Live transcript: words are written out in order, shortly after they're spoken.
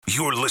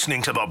You're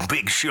listening to The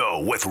Big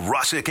Show with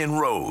Russick and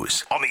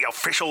Rose on the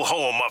official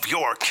home of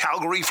your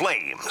Calgary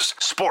Flames,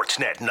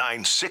 Sportsnet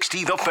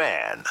 960 The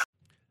Fan.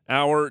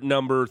 Hour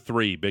number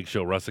 3, Big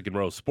Show, Russick and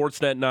Rose,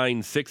 Sportsnet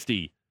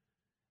 960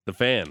 The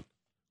Fan.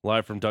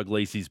 Live from Doug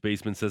Lacey's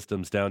Basement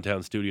Systems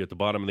downtown studio at the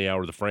bottom of the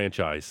hour of the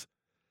franchise.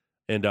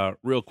 And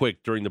real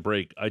quick, during the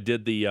break, I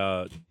did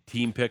the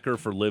team picker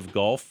for Live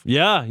Golf.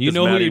 Yeah, you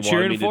know who Maddie you're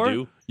cheering wanted me to for?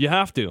 do. You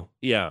have to.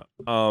 Yeah.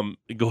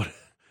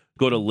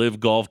 Go to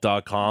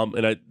livegolf.com.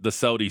 And the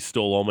Saudis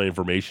stole all my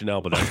information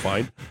now, but that's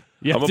fine.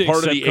 I'm a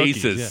part of the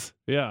cookies, Aces.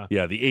 Yeah.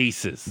 Yeah, the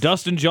Aces.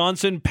 Dustin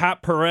Johnson,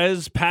 Pat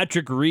Perez,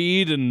 Patrick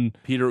Reed, and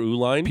Peter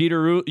Uihlein.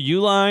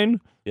 Uihlein.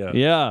 Yeah.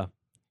 Yeah.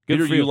 Good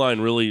Peter for you.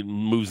 Uihlein really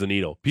moves the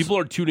needle. People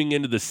are tuning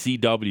into the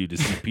CW to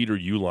see Peter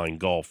Uihlein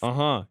golf.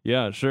 Uh-huh.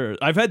 Yeah, sure.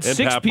 I've had And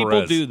 6 Pat people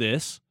Perez. do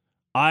this.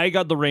 I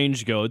got the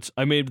range goats.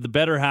 I made the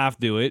better half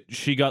do it.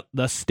 She got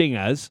the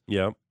stingas.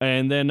 Yeah.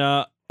 And then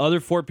other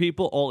 4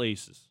 people, all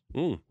aces.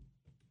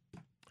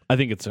 I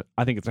think it's a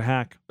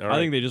hack. All I right.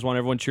 think they just want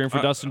everyone cheering for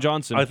Dustin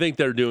Johnson. I think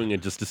they're doing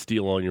it just to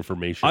steal all your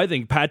information. I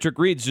think Patrick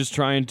Reed's just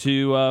trying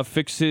to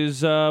fix his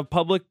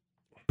public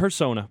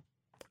persona.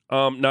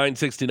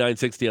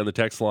 960 on the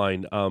text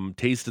line.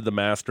 Taste of the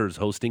Masters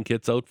hosting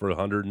kit's out for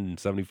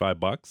 $175.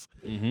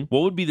 Mm-hmm.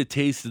 What would be the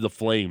Taste of the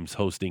Flames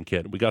hosting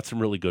kit? We got some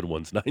really good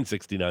ones.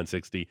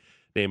 960,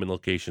 name and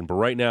location. But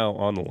right now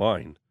on the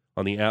line,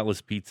 on the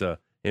Atlas Pizza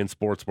and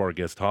Sports Bar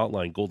guest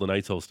hotline, Golden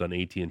Knights host on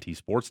AT&T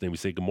Sports. We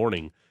say good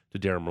morning to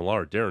Darren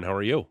Millard. Darren, how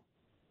are you?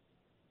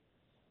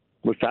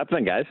 What's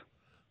happening, guys?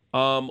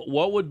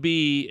 What would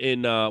be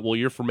in,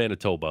 you're from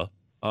Manitoba.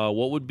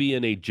 What would be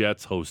in a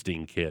Jets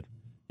hosting kit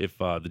if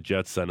the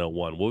Jets sent out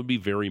one? What would be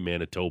very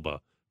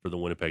Manitoba for the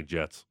Winnipeg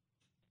Jets?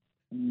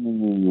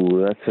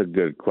 Ooh, that's a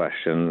good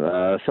question.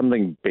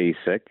 Something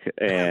basic,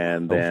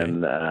 and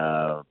then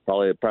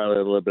probably a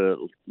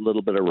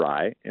little bit of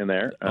rye in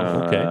there.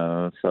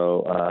 I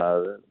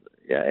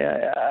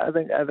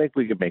think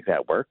we could make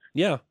that work.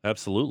 Yeah,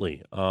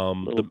 absolutely.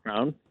 Little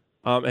crown.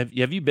 Have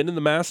you been in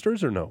the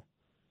Masters or no?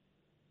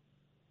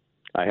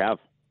 I have.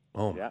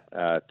 Oh,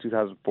 Yeah,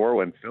 2004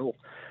 when Phil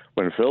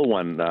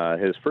won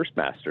his first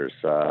Masters,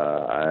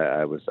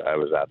 I was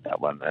at that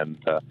one, and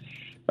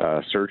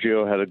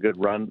Sergio had a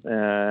good run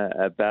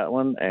at that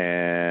one,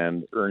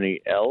 and Ernie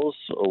Els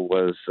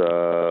was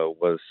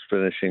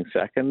finishing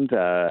second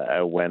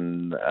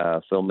when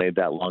Phil made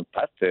that long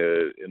putt.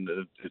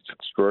 It's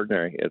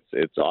extraordinary.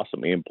 It's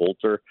awesome. Ian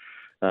Poulter,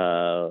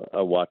 I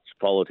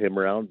followed him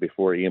around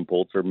before Ian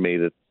Poulter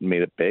made it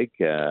big,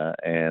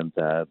 and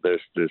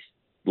there's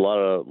a lot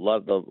of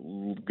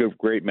good,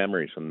 great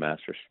memories from the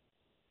Masters.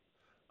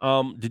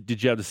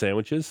 Did you have the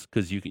sandwiches?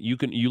 Because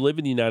you live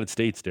in the United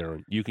States,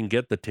 Darren. You can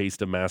get the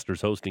Taste of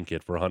Masters hosting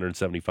kit for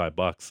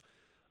 $175.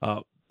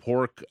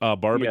 Pork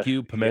barbecue,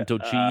 Yes. pimento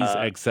cheese,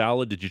 egg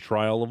salad. Did you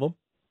try all of them?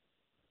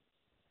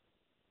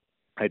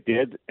 I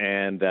did,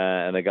 and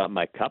I got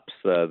my cups,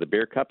 the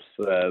beer cups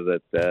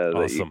that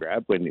Awesome. you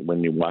grab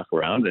when you walk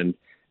around, and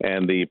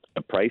the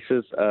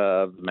prices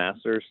of the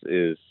Masters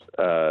is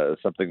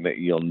something that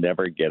you'll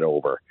never get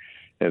over.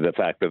 And the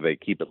fact that they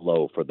keep it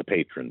low for the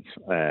patrons,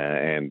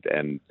 and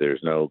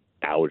there's no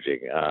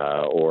gouging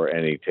or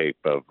any type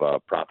of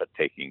profit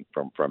taking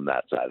from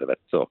that side of it.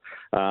 So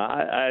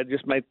I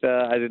just might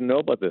I didn't know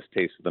about this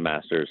Taste of the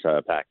Masters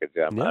package.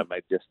 I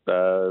might just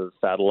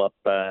saddle up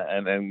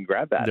and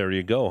grab that. There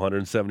you go,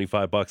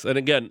 $175. And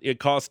again, it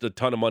costs a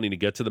ton of money to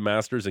get to the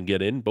Masters and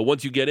get in, but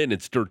once you get in,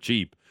 it's dirt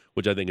cheap,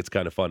 which I think it's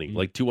kind of funny.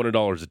 Like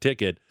 $200 a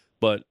ticket,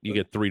 but you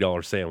get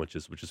 $3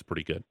 sandwiches, which is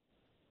pretty good.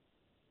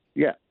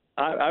 Yeah.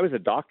 I was a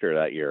doctor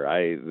that year.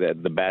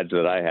 The badge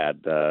that I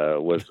had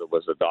was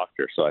a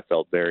doctor, so I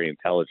felt very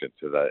intelligent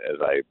as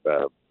I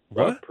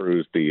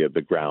perused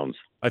the grounds.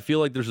 I feel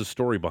like there's a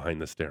story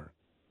behind this, Darren.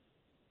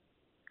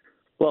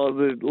 Well,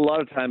 a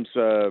lot of times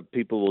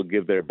people will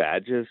give their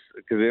badges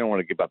because they don't want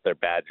to give up their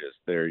badges,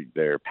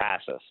 their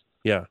passes.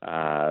 Yeah.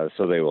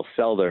 So they will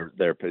sell their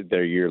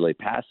yearly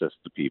passes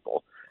to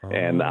people.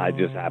 And I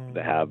just happened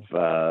to have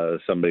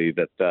somebody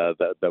that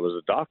was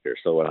a doctor.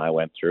 So when I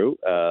went through,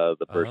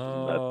 the person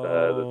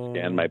that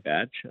scanned my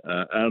badge,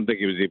 I don't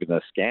think it was even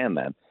a scan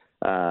then.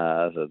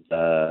 I said,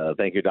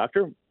 "Thank you,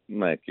 doctor." I'm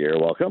like, "You're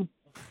welcome."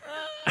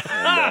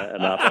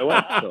 And off I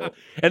went. So,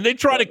 and they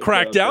try to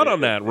crack down on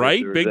that,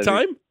 right? Big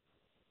time.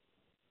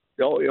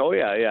 Oh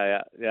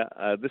yeah.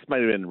 This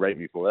might have been right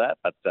before that,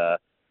 but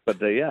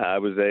I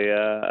was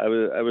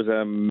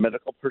a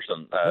medical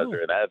person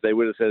during that. If they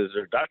would have said, "Is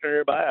there a doctor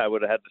nearby?" I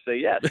would have had to say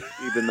yes,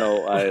 even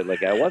though I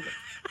wasn't.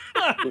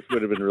 This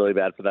would have been really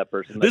bad for that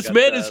person. This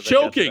man is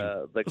choking.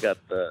 That got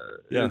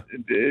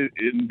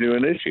into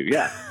an issue.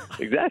 Yeah,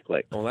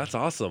 exactly. Oh, that's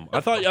awesome. I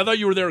thought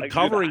you were there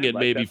covering it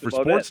maybe for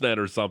Sportsnet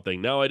or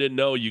something. No, I didn't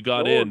know you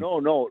got in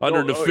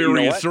under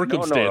nefarious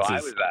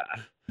circumstances.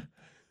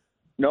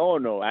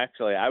 No,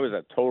 actually, I was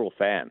a total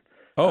fan.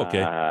 Oh, okay.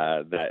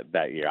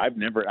 That year, I've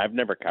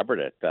never covered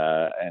it,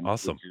 and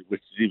awesome,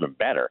 which is even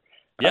better.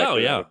 Yeah,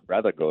 I would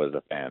rather go as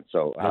a fan.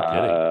 So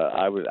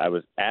I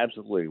was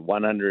absolutely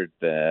 100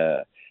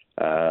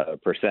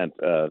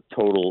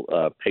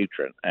 total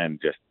patron and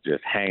just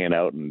hanging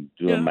out and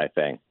doing my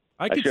thing.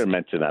 I should have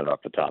mentioned that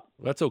off the top.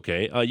 That's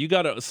okay. You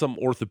got some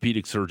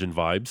orthopedic surgeon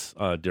vibes,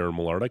 Darren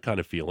Millard. I kind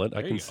of feel it.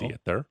 I can see it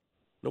there.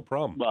 No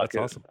problem. Well, that's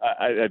awesome.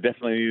 I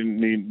definitely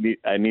need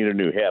a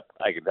new hip.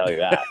 I can tell you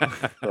that.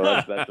 So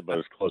that's about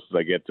as close as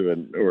I get to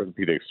an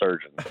orthopedic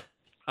surgeon.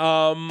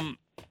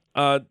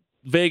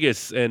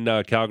 Vegas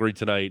and Calgary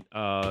tonight.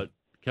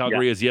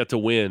 Calgary has yet to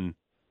win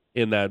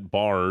in that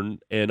barn,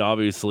 and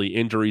obviously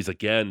injuries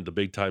again, the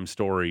big time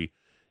story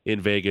in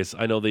Vegas.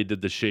 I know they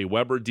did the Shea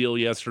Weber deal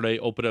yesterday,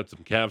 opened up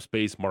some cap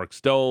space. Mark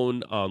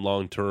Stone on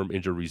long-term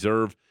injured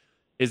reserve.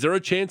 Is there a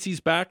chance he's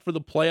back for the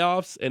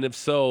playoffs? And if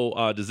so,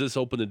 does this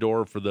open the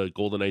door for the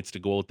Golden Knights to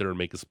go out there and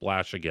make a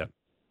splash again?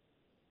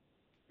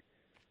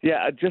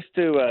 Yeah, just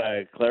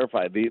to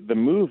clarify, the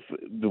move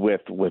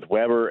with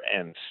Weber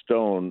and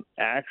Stone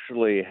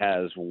actually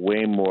has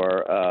way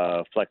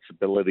more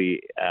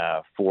flexibility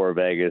for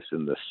Vegas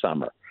in the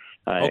summer.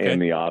 In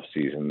the off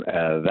season,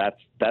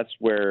 that's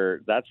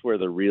where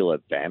the real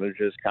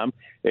advantages come.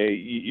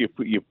 You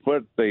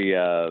put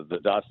the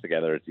dots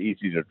together. It's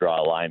easy to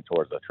draw a line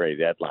towards the trade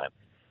deadline,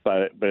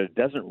 but it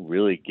doesn't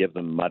really give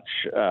them much.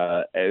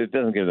 It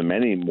doesn't give them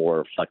any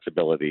more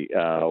flexibility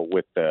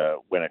when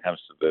it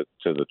comes to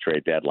the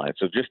trade deadline.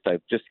 So just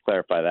to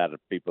clarify that, if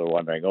people are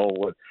wondering,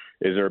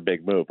 is there a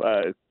big move?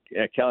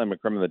 Kelly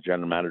McCrimmon, the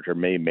general manager,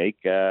 may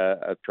make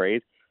a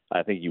trade.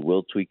 I think he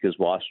will tweak his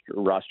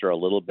roster a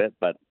little bit,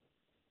 but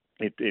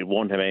it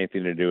won't have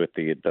anything to do with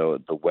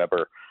the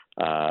Weber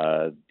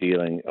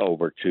dealing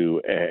over to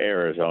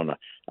Arizona.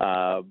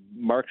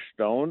 Mark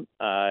Stone,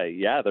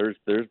 there's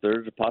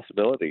a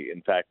possibility.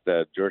 In fact,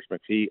 George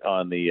McPhee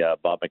on the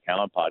Bob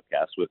McCown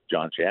podcast with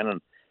John Shannon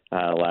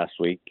last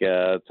week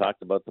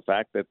talked about the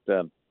fact that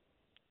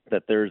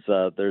there's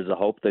a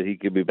hope that he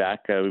could be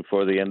back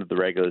before the end of the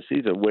regular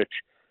season, which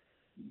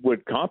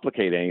would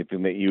complicate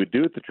anything that you would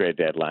do at the trade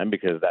deadline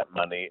because that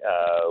money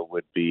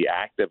would be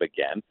active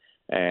again.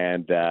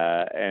 And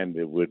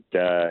it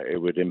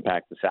would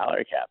impact the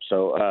salary cap.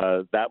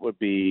 So that would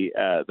be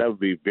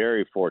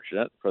very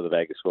fortunate for the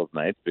Vegas Golden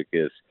Knights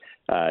because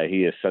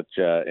he is such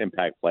an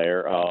impact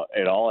player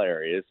in all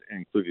areas,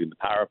 including the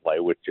power play,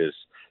 which is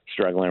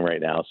struggling right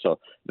now. So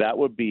that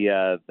would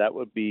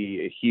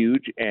be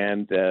huge.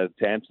 And to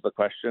answer the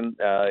question,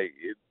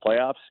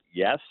 playoffs,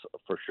 yes,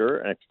 for sure,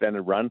 an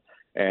extended run,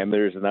 and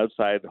there's an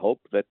outside hope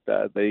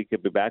that they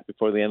could be back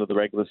before the end of the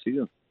regular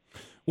season.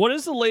 What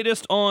is the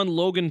latest on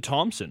Logan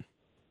Thompson?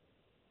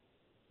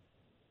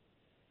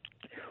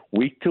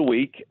 Week to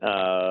week,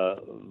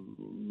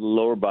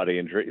 lower body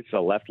injury. It's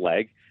a left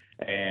leg,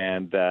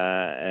 and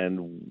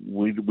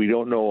we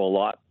don't know a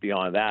lot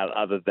beyond that,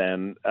 other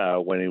than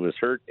when he was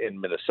hurt in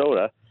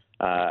Minnesota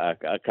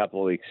a couple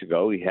of weeks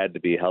ago, he had to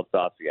be helped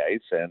off the ice,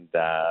 and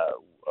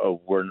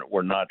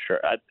we're not sure.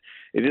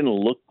 It didn't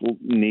look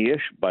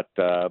knee-ish, but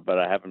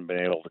I haven't been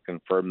able to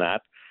confirm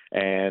that.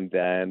 And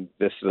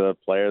this is a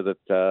player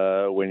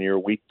that when you're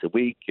week to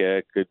week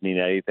could mean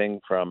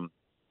anything from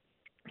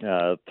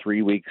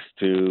 3 weeks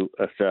to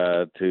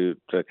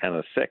kind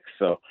of 6.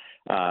 So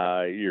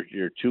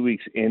you're 2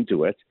 weeks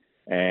into it,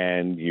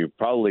 and you've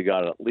probably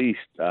got at least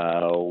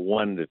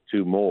 1 to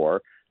 2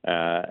 more,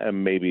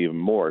 and maybe even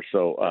more.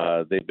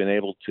 So they've been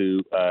able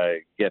to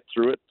get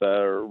through it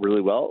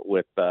really well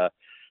with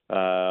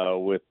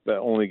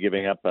only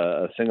giving up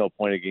a single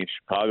point against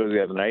Chicago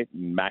the other night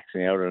and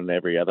maxing out on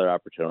every other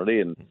opportunity.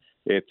 And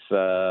it's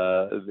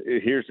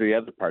here's the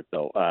other part,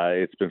 though.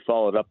 It's been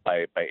followed up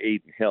by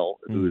Aiden Hill,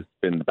 who's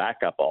been the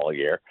backup all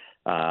year.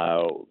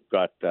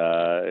 Got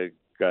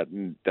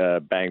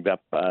banged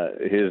up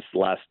his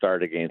last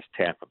start against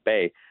Tampa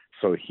Bay,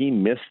 so he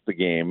missed the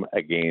game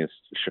against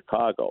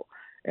Chicago.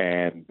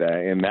 And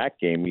in that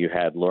game, you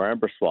had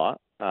Laurent Brossoit,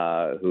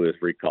 who is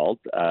recalled,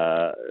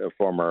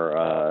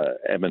 former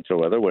Edmonton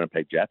Oilers,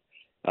 Winnipeg Jet,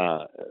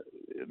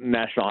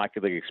 National Hockey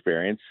League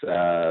experience,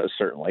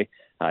 certainly.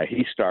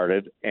 He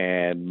started,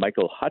 and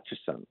Michael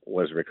Hutchison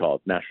was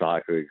recalled, National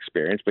Hockey League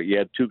experience. But you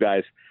had 2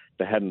 guys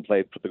that hadn't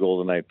played for the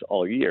Golden Knights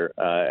all year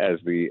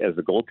as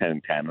the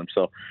goaltending tandem.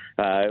 So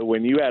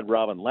when you add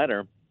Robin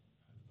Lehner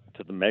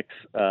to the mix,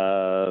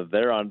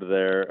 they're onto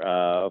their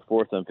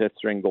 4th and 5th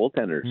string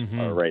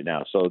goaltenders right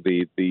now. So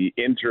the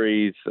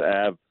injuries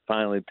have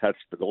finally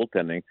touched the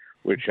goaltending,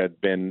 which had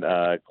been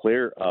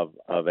clear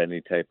of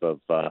any type of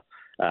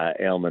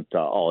ailment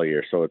all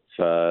year. So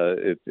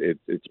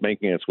it's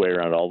making its way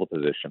around all the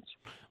positions.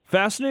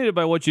 Fascinated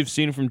by what you've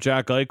seen from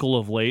Jack Eichel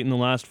of late. In the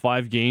last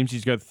 5 games,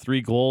 he's got 3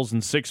 goals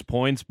and 6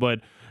 points, but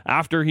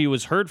after he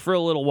was hurt for a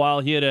little while,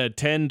 he had a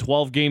 10,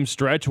 12-game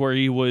stretch where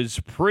he was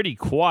pretty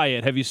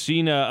quiet. Have you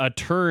seen a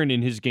turn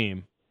in his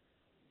game?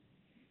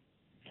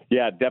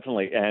 Yeah,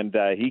 definitely. And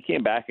he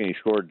came back and he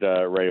scored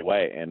right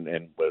away and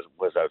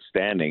was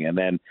outstanding. And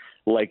then,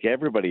 like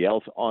everybody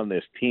else on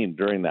this team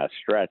during that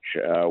stretch,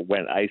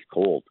 went ice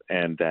cold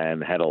and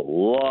had a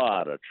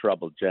lot of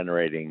trouble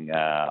generating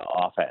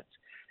offense.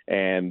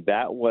 And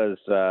that was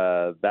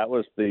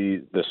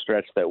the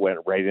stretch that went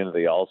right into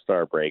the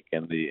All-Star break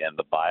and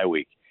the bye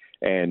week.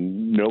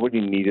 and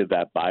nobody needed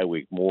that bye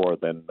week more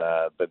than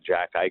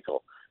Jack Eichel.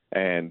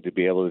 And to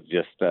be able to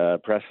just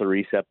press the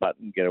reset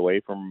button, get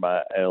away from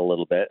it a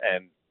little bit,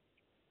 and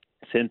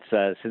since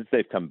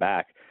they've come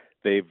back,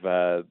 they've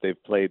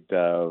played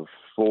 4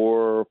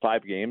 or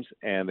 5 games,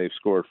 and they've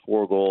scored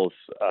 4 goals.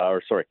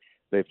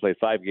 They've played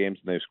 5 games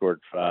and they've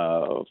scored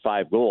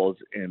 5 goals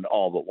in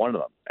all but one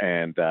of them,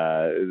 and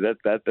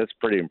that's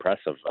pretty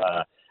impressive.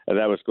 And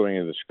that was going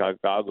into the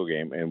Chicago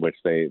game, in which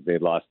they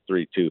lost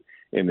 3-2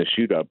 in the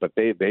shootout. But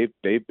they've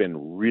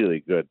been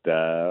really good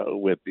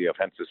with the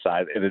offensive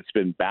side, and it's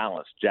been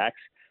balanced. Jack's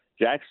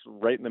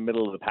right in the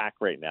middle of the pack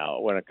right now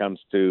when it comes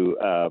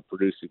to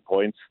producing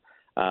points.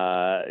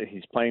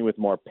 He's playing with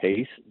more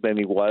pace than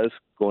he was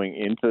going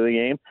into the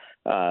game.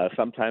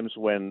 Sometimes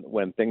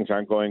when things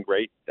aren't going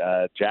great,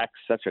 Jack's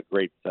such a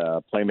great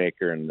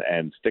playmaker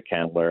and stick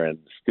handler and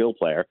skill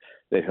player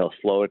that he'll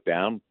slow it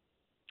down,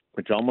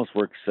 which almost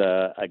works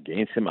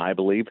against him, I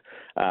believe,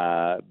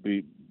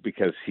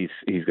 because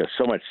he's got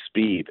so much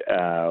speed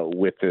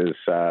with his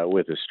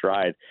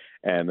stride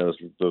and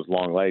those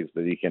long legs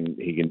that he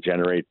can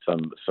generate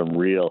some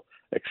real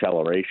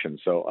acceleration.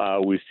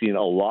 So we've seen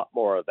a lot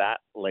more of that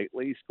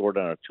lately. He scored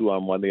on a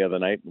 2-on-1 the other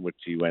night, in which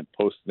he went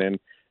posting in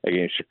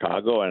against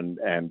Chicago, and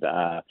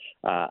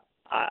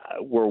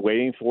we're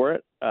waiting for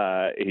it.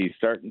 He's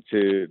starting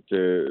to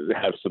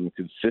have some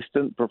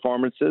consistent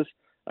performances.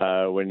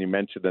 When you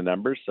mentioned the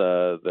numbers,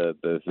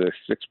 the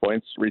 6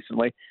 points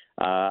recently,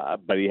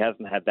 but he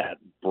hasn't had that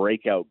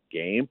breakout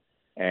game,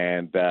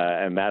 and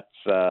that's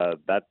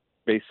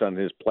based on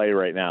his play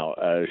right now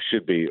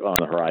should be on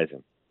the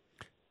horizon.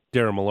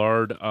 Darren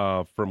Millard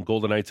from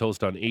Golden Knights,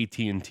 host on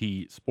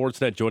AT&T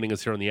Sportsnet, joining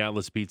us here on the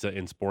Atlas Pizza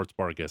and Sports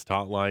Bar guest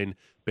hotline.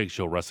 Big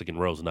Show, Russick and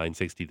Rose,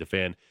 960 The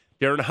Fan.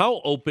 Darren,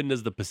 how open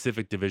does the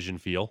Pacific Division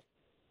feel?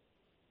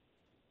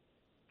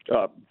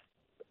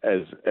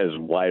 As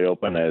wide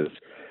open as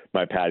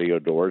my patio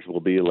doors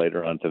will be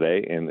later on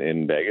today in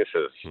Vegas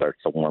as it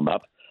starts to warm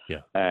up.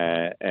 Yeah,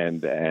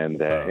 and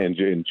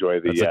enjoy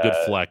the. That's a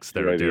good flex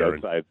there,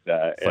 Darren. The outside,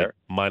 it's air. like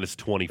minus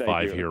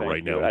 25 here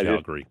right now in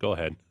Calgary. Go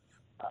ahead.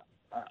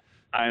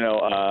 I know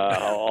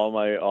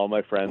all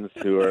my friends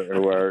who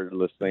are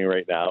listening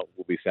right now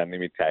will be sending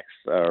me texts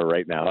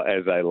right now,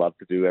 as I love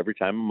to do every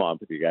time I'm on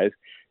with you guys,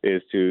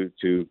 is to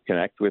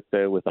connect with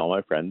all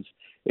my friends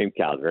in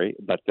Calgary.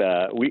 But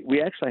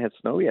we actually had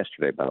snow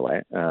yesterday, by the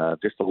way,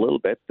 just a little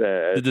bit.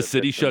 Did the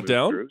city shut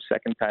down?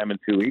 Second time in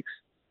 2 weeks.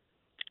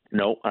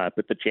 No, I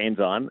put the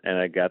chains on and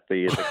I got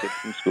the kids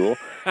from school,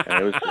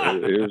 and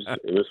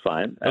it was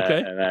fine. Okay.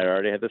 And I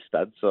already had the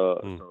stud, so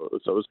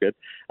it was good.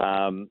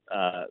 I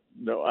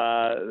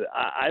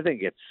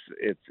think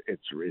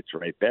it's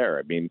right there.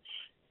 I mean,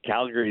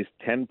 Calgary's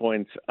 10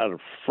 points out of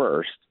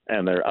first,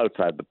 and they're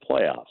outside the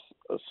playoffs.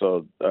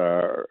 So,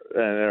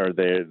 and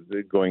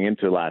they're going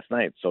into last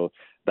night. So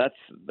that's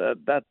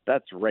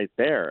right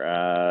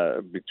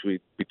there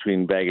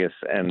between Vegas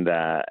and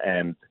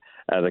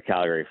the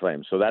Calgary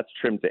Flames. So that's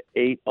trimmed to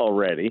 8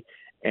 already.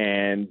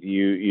 And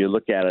you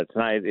look at it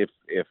tonight.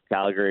 If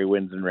Calgary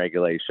wins in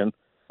regulation,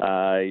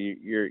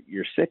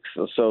 you're 6.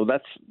 So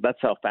that's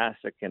how fast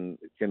it can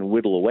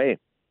whittle away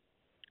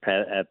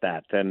at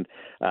that. And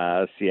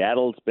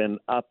Seattle's been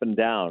up and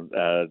down.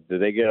 Do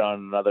they get on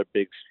another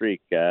big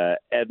streak?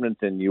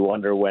 Edmonton, you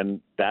wonder when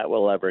that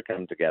will ever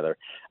come together.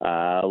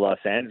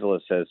 Los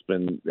Angeles has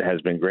been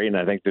great, and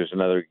I think there's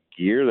another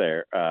gear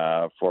there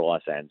for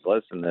Los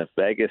Angeles. And if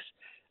Vegas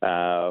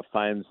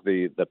finds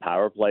the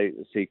power play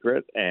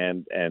secret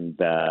and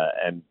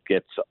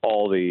gets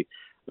all the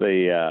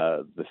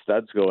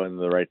studs going in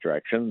the right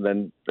direction,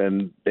 then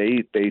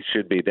they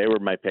should be. They were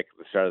my pick at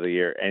the start of the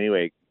year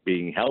anyway,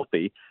 being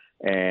healthy,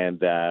 and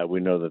we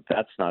know that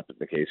that's not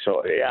the case.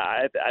 So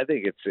yeah, I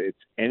think it's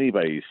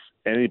anybody's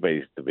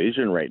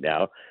division right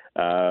now.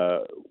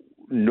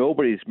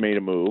 Nobody's made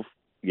a move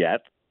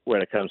yet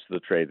when it comes to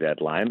the trade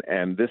deadline,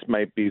 and this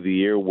might be the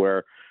year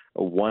where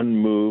one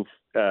move,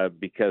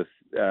 because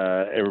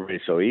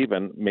everybody's so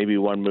even, maybe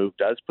one move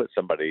does put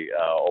somebody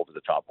over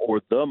the top, or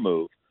the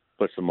move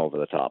puts them over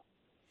the top.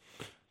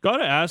 Got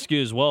to ask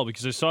you as well,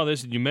 because I saw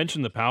this, and you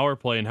mentioned the power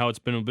play and how it's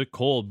been a bit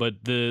cold,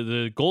 but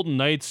the Golden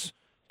Knights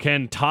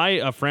can tie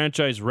a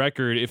franchise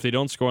record if they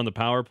don't score on the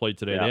power play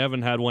today. Yeah. They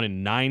haven't had one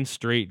in 9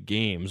 straight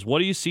games.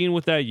 What are you seeing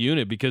with that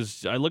unit?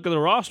 Because I look at the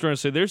roster and I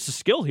say, there's the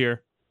skill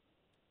here.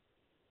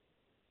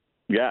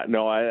 Yeah,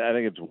 no, I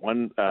think it's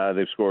one.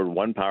 They've scored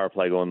 1 power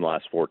play goal in the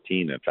last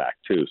 14, in fact,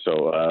 too. So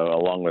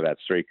along with that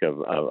streak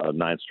of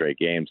 9 straight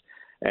games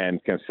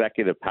and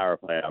consecutive power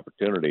play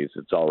opportunities,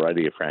 it's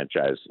already a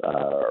franchise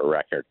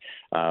record.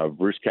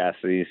 Bruce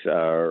Cassidy's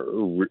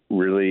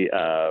really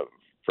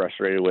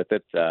frustrated with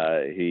it.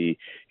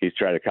 He's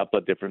tried a couple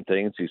of different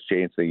things. He's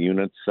changed the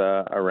units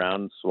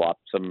around,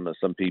 swapped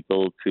some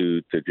people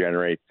to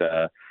generate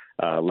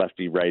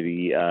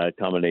lefty-righty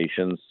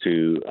combinations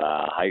to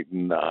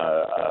heighten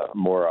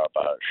more of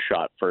a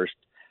shot-first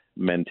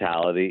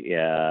mentality.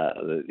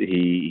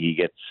 He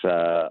gets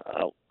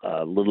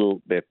a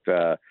little bit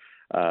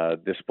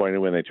disappointed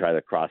when they try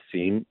the cross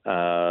seam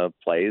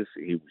plays.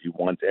 He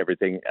wants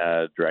everything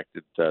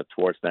directed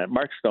towards that.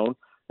 Mark Stone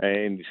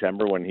in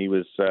December when he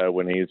was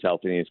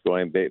healthy and he's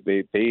going,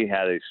 they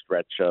had a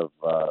stretch of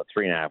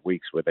 3.5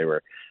 weeks where they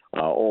were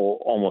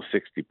almost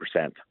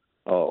 60%.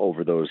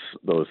 Over those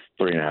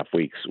 3.5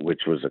 weeks,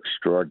 which was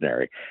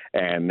extraordinary,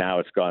 and now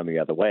it's gone the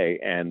other way.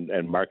 And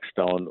Mark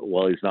Stone,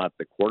 well, he's not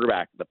the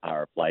quarterback of the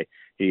power play.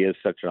 He is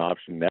such an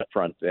option net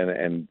front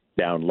and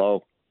down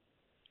low,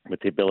 with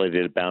the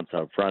ability to bounce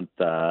out front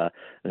that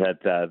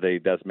they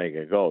does make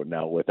it go.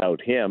 Now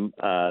without him,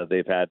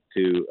 they've had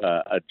to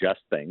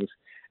adjust things,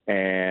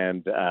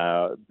 and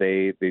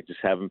they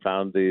just haven't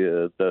found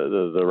the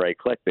right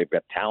click. They've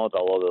got talent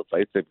all over the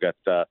place. They've got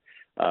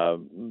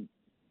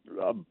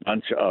a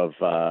bunch of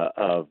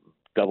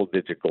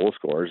double-digit goal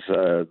scorers,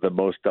 the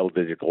most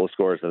double-digit goal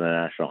scorers in the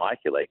National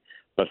Hockey League.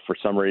 But for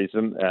some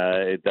reason,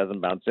 it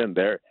doesn't bounce in.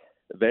 They're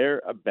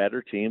a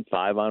better team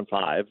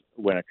 5-on-5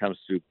 when it comes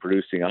to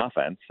producing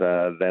offense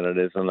than it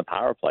is on the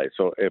power play.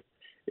 So if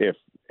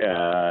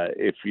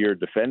you're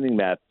defending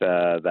that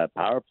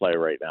power play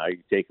right now,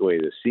 you take away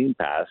the seam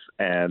pass,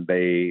 and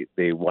they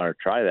want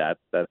to try that.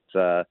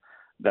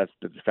 That's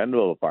the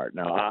defendable part.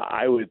 Now,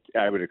 I would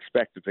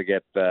expect if they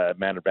get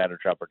man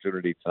advantage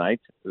opportunity tonight,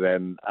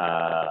 then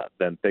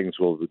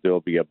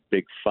there'll be a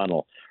big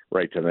funnel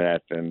right to the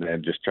net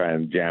and just try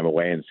and jam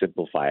away and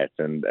simplify it,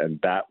 and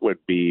that would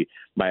be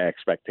my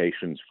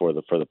expectations for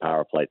the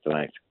power play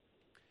tonight.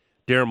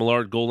 Darren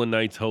Millard, Golden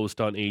Knights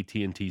host on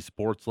AT&T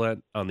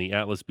Sportsnet on the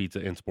Atlas Pizza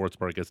and Sports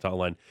Bar guest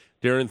hotline.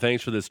 Darren,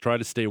 thanks for this. Try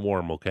to stay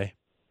warm, okay?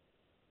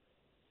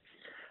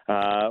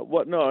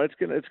 No, it's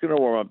gonna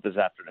warm up this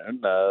afternoon.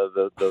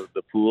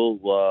 The pool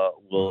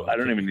will. I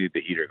don't even need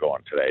the heater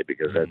going today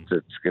because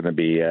it's gonna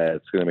be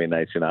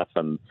nice enough,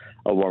 and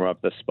I'll warm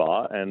up the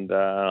spa, and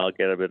I'll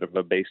get a bit of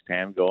a base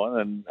tan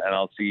going, and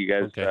I'll see you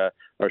guys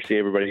or see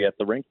everybody at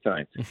the rink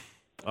tonight.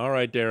 All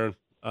right, Darren.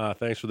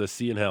 Thanks for this.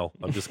 See you in hell.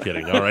 I'm just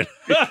kidding. All right.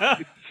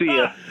 See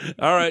ya.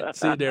 All right.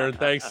 See you, Darren.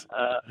 Thanks.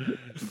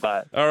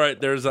 Bye. All right.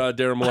 There's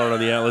Darren Millard on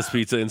the Atlas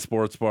Pizza and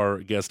Sports Bar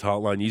guest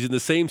hotline using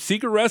the same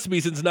secret recipe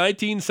since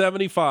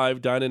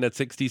 1975. Dine in at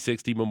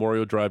 6060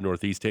 Memorial Drive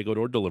Northeast. Take out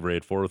or delivery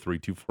at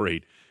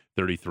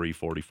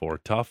 403-248-3344.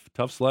 Tough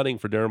sledding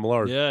for Darren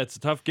Millard. Yeah, it's a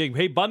tough gig.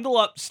 Hey, bundle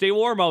up. Stay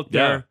warm out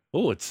there. Yeah.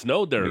 Oh, it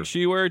snowed there. Make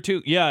sure you wear it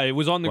too. Yeah, it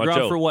was on the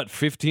ground for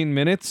 15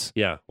 minutes?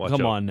 Yeah.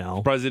 Come on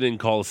now. President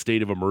called a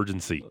state of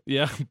emergency.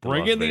 Yeah,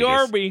 bring in the Vegas.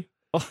 army.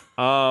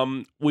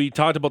 We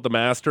talked about the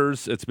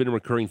Masters. It's been a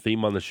recurring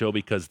theme on the show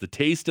because the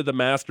Taste of the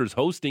Masters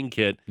hosting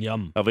kit,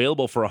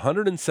 available for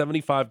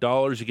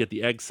 $175. You get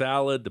the egg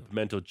salad, the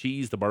pimento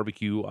cheese, the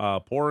barbecue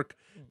pork,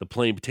 the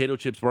plain potato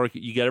chips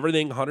market. You get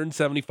everything,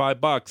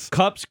 $175.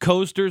 Cups,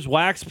 coasters,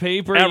 wax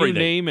paper, everything.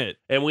 You name it.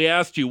 And we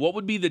asked you, what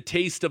would be the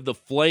Taste of the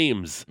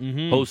Flames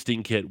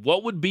hosting kit?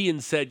 What would be in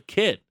said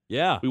kit?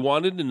 Yeah. We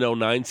wanted to know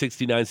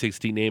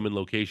 960-960 name and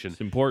location.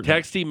 It's important.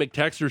 Texty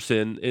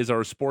McTexterson is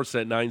our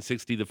Sportsnet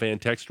 960 The Fan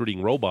text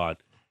reading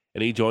robot,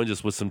 and he joins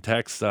us with some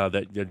texts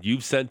that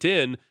you've sent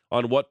in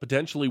on what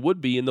potentially would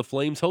be in the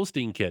Flames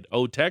hosting kit.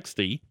 Oh,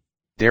 Texty.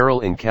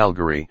 Daryl in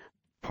Calgary.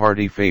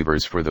 Party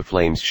favors for the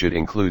Flames should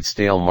include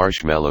stale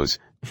marshmallows.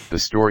 The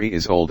story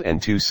is old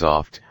and too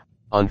soft,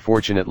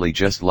 unfortunately,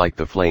 just like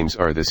the Flames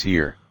are this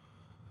year.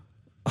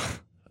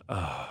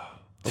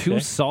 Too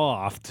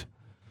soft.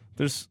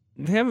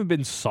 They haven't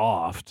been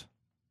soft.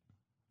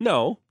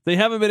 No. They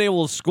haven't been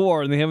able to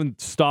score, and they haven't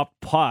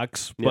stopped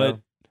pucks, but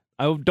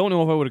I don't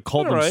know if I would have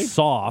called them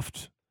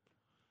soft.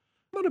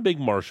 I'm not a big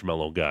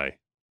marshmallow guy.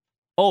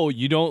 Oh,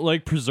 you don't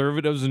like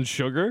preservatives and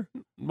sugar?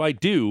 I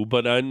do,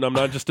 but I'm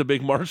not just a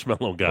big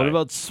marshmallow guy. What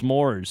about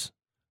s'mores?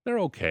 They're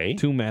okay.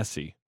 Too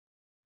messy.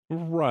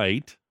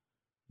 Right.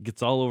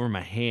 Gets all over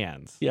my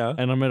hands. Yeah.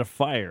 And I'm at a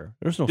fire.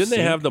 There's no Didn't sink.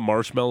 they have the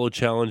marshmallow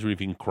challenge where you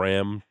can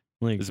cram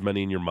like as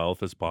many in your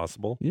mouth as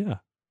possible? Yeah.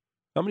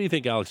 How many do you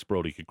think Alex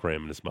Brody could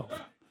cram in his mouth?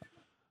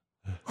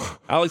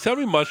 Alex, how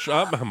many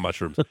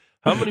mushrooms?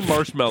 How many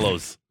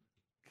marshmallows?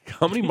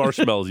 How many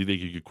marshmallows do you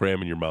think you could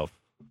cram in your mouth?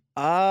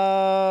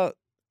 I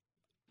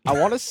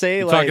want to say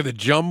You're like talking the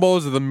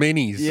jumbos or the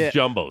minis? Yeah.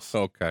 Jumbos.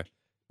 Okay.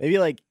 maybe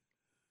like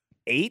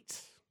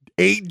 8.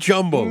 8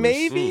 jumbos.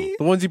 Maybe.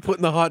 The ones you put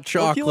in the hot Like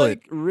chocolate. you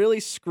like really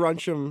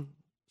scrunch them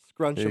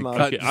Yeah, out.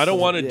 cut- Okay, I don't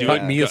want to do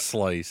Cut it. me a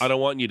slice. I don't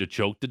want you to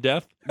choke to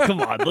death.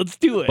 Come on, let's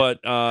do it. But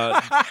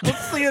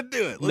Let's see it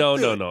do it.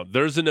 no.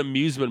 There's an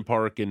amusement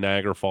park in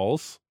Niagara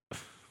Falls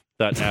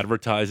that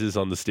advertises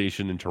on the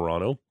station in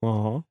Toronto,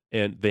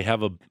 and they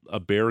have a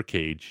bear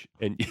cage,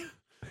 and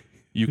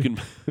you can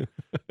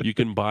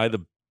buy the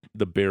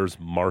bears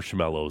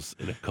marshmallows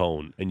in a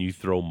cone, and you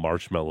throw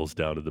marshmallows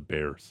down to the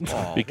bears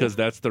because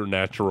that's their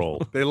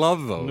natural. They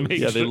love those.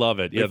 Yeah, they love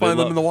it. Yeah, They find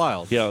them in love- the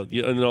wild. Yeah,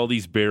 and all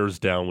these bears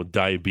down with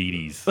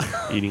diabetes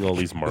eating all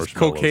these Is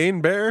marshmallows.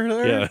 cocaine bear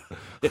there?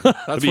 Yeah. That's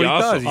what he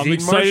awesome. does. He's I'm eating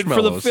excited for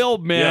the marshmallows.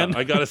 film, man. Yeah,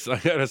 I gotta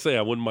say,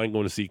 I wouldn't mind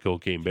going to see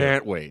Cocaine Bear.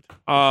 Can't wait.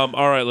 All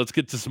right, let's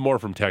get to some more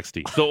from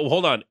Texty. So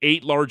hold on,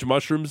 8 large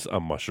mushrooms,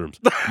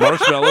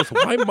 marshmallows.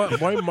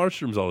 Why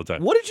mushrooms all the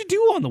time? What did you do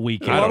on the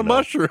weekend? A I lot don't of know.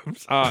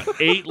 mushrooms.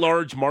 8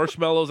 large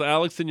marshmallows,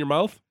 Alex, in your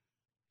mouth.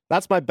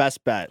 That's my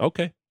best bet.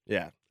 Okay,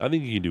 Yeah. I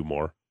think you can do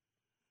more.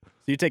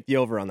 So you take the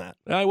over on that.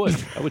 I would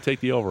take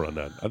the over on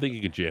that. I think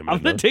you can jam it. I'm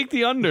in going to take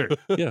the under.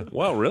 there. Yeah.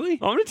 Wow, really? I'm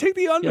going to take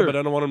the under. Yeah, but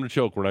I don't want him to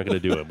choke. We're not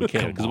going to do it. We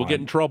can't because we'll get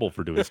in trouble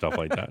for doing stuff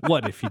like that.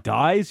 What, if he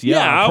dies?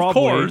 Yeah, of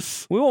probably.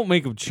 course. We won't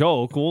make him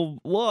choke.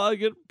 We'll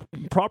get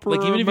proper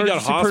Like, even if he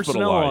got emergency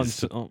personnel on.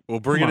 hospitalized. We'll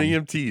bring Come in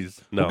on. EMTs.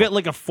 No, We'll get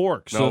like a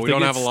fork. No, So if we they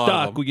don't get have a lot of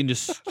stuck, them. we can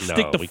just No,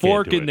 stick the we can't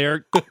fork do in it.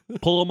 there,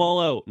 pull them all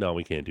out. no,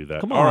 we can't do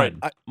that. Come All right,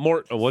 on.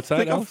 more. What's that?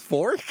 Like a Alex?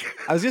 fork?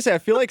 I was gonna say, I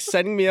feel like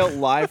sending me out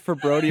live for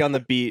Brody on the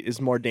beat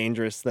is more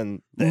dangerous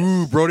than this.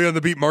 Ooh, Brody on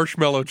the Beat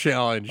Marshmallow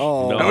Challenge.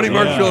 Oh, No, How many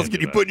yeah. marshmallows Yeah.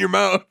 can you put in your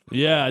mouth?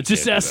 Yeah,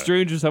 just Can't do ask that.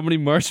 strangers how many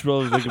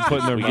marshmallows they can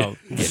put in their We mouth.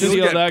 get- See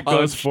You'll how get that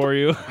goes punched. for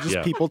you. just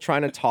Yeah. people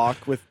trying to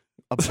talk with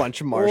a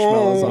bunch of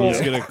marshmallows on He's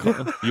it. gonna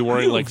call. You're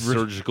wearing like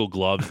surgical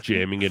gloves,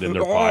 jamming it in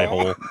their pie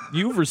hole.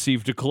 You've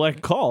received a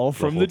collect call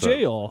from whole the time.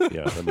 jail.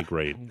 Yeah, that'd be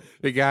great.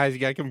 Hey, guys, you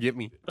got to come get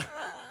me.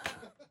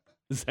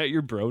 Is that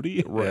your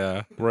Brody?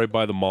 Yeah. Right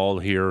by the mall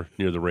here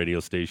near the radio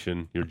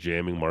station. You're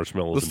jamming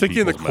marshmallows. We'll in stick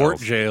you in the people's court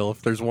mouths. jail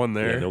if there's one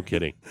there. Yeah, no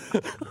kidding.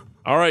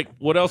 All right,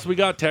 what else we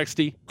got,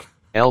 Texty?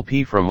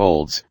 LP from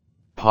Olds,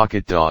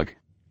 Pocket Dog,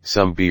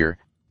 some beer,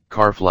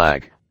 car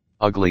flag,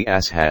 ugly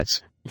ass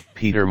hats,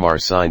 Peter Marr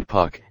signed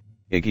puck,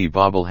 Iggy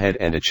bobblehead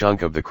and a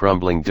chunk of the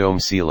crumbling dome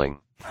ceiling.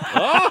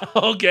 Oh,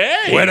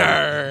 okay.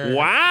 Winner!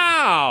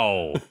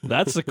 Wow.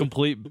 That's the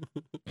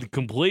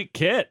complete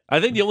kit. I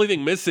think the only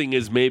thing missing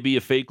is maybe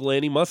a fake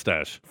Lanny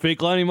mustache.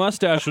 Fake Lanny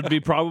mustache would be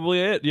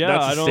probably it. Yeah,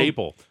 That's I a don't.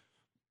 staple.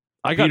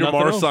 I got Peter nothing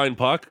Marr else. signed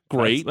puck,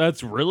 great.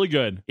 That's really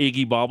good.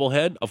 Iggy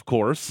bobblehead, of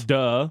course.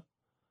 Duh.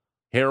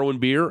 Heroin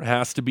beer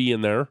has to be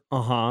in there.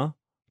 Uh huh.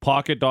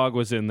 Pocket Dog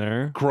was in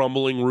there.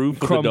 Crumbling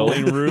roof of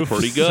Crumbling the dome. roof.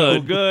 Pretty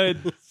So good.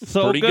 good.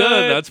 So Pretty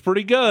good. That's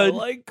pretty good. I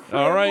like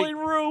All right.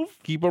 crumbling roof.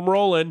 Keep them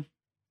rolling.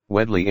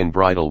 Wedley in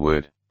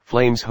Bridlewood,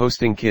 Flames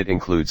hosting kit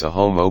includes a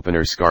home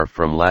opener scarf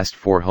from last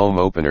 4 home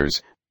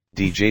openers,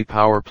 DJ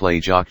Power Play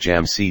Jock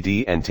Jam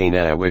CD and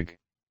Taina wig.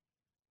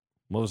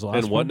 What was the last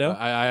And what one? now?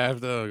 I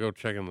have to go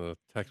check in the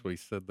text what he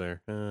said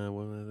there. And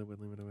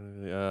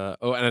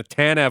a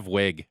Tanev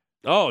wig.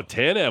 Oh,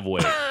 Tanev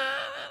wig.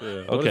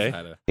 What Okay. is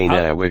that?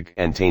 Taina wig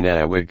and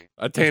Taina wig.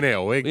 A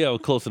Tanev wig. Yeah, well,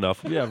 close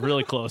enough. Yeah,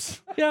 really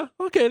close. Yeah,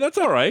 okay, that's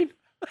all right.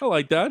 I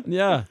like that.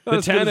 Yeah, Not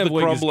as good as Tanev the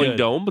wig is crumbling good.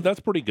 dome, but that's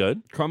pretty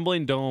good.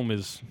 Crumbling dome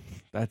is.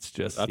 That's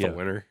just. That's Yeah. a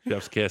winner.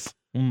 Chef's kiss.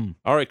 Mm.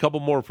 All right, couple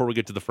more before we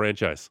get to the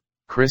franchise.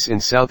 Chris in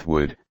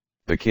Southwood,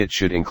 the kit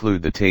should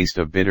include the taste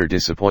of bitter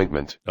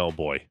disappointment. Oh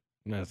boy,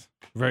 Yes.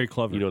 Very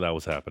clever. you know that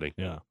was happening.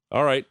 Yeah.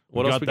 All right,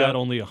 what we else got we that got?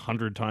 only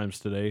 100 times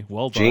today.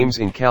 Well done. James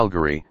in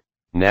Calgary,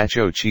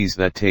 nacho cheese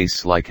that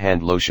tastes like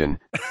hand lotion,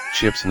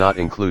 chips not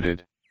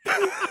included.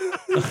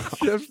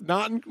 Chips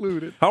not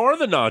included. How are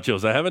the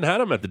nachos? I haven't had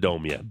them at the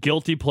dome yet.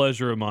 Guilty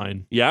pleasure of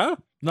mine. Yeah,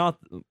 Not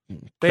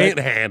They ain't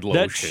hand that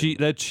lotion.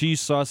 that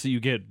cheese sauce that you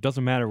get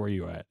doesn't matter where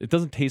you're at. It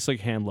doesn't taste like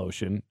hand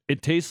lotion.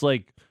 It tastes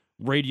like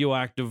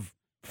radioactive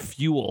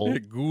fuel,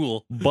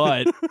 Ghoul.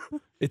 but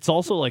it's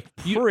also like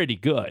pretty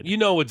good. you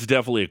know it's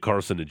definitely a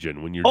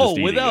carcinogen when you're. Oh, just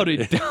eating without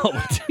it. a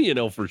doubt. You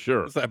know for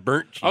sure. What's that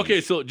burnt cheese? Okay,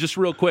 so just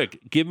real quick,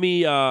 give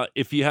me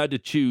if you had to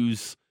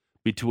choose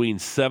between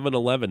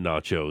 7-Eleven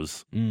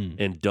nachos Mm.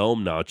 and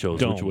Dome nachos,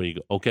 which Dome. way you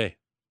go? Okay,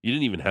 you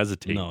didn't even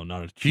hesitate. No,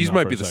 not a cheese not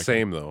might for be a the second.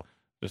 same though.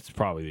 It's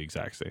probably the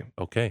exact same.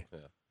 Okay.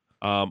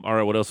 All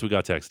right, what else we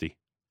got, Texty?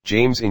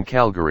 James in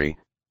Calgary,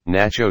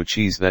 nacho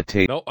cheese that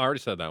tastes. No, I already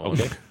said that one.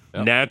 Okay.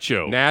 Yep.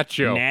 Nacho.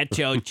 Nacho.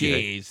 Nacho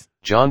cheese.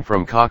 John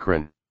from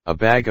Cochrane, a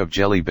bag of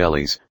Jelly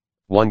Bellies.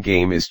 One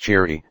game is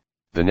cherry,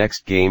 the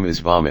next game is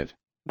vomit.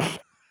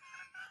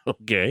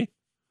 Okay.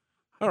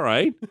 All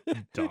right.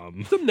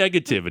 Dumb. Some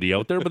negativity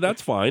out there, but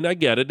that's fine. I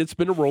get it. It's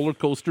been a roller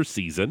coaster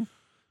season.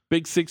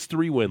 Big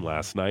 6-3 win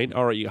last night.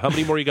 All right, how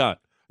many more you got?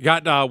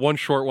 Got one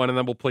short one, and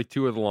then we'll play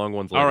 2 of the long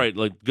ones later. All right,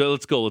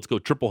 let's go.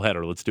 Triple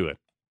header. Let's do it.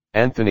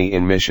 Anthony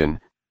in Mission,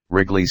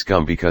 Wrigley's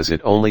gum because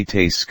it only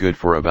tastes good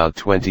for about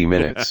 20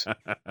 minutes.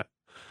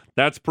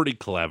 That's pretty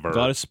clever.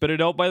 Got to spit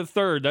it out by the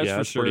third. That's yeah, for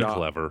that's sure. pretty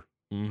clever.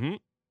 Mm-hmm.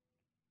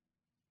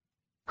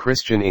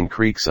 Christian in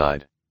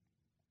Creekside.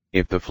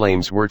 If the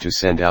Flames were to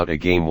send out a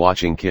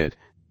game-watching kit,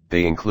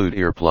 they include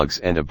earplugs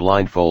and a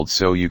blindfold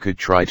so you could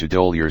try to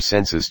dull your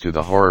senses to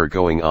the horror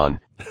going on,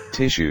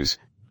 tissues,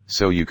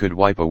 so you could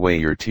wipe away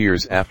your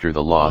tears after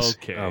the loss,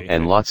 Okay.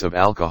 and lots of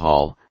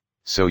alcohol,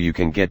 so you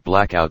can get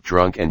blackout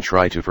drunk and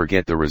try to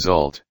forget the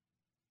result.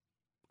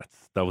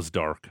 That was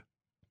dark.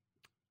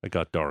 It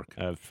got dark.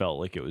 I felt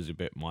like it was a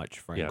bit much,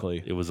 frankly.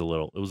 Yeah, it was a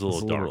little It's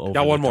dark. over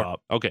Got the one more.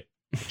 top. Okay.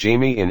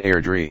 Jamie in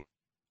Airdrie.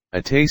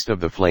 A taste of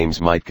the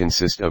Flames might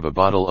consist of a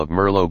bottle of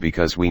Merlot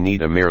because we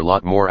need a mere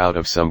lot more out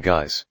of some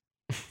guys.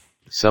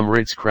 Some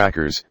Ritz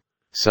crackers,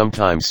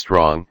 sometimes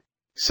strong,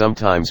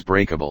 sometimes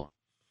breakable.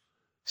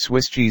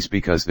 Swiss cheese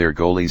because their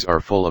goalies are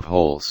full of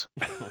holes.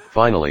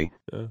 Finally,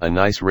 a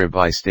nice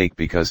ribeye steak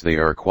because they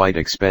are quite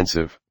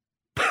expensive.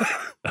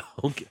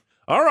 Okay.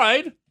 All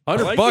right.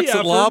 $100 the at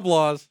effort.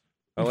 Loblaws.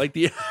 I like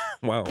the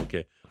wow.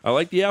 Okay. I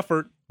like the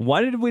effort.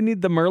 Why did we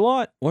need the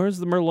Merlot? Where's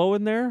the Merlot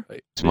in there?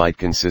 This might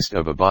consist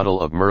of a bottle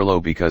of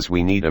Merlot because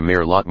we need a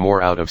lot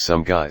more out of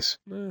some guys.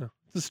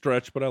 It's a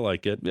stretch, but I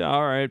like it. Yeah,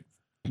 all right.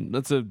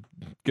 That's a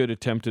good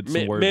attempt at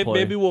some wordplay.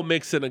 Maybe we'll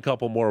mix in a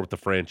couple more with the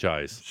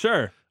franchise.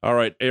 Sure. All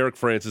right, Eric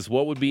Francis,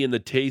 what would be in the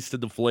Taste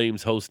of the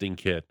Flames hosting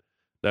kit?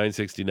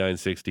 960,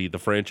 960. The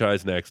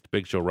franchise next.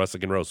 Big Show,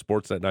 Russick and Rose,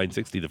 Sportsnet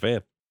 960, The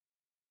Fan.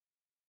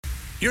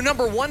 Your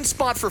number one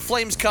spot for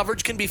Flames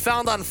coverage can be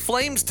found on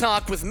Flames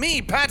Talk with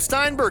me, Pat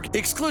Steinberg.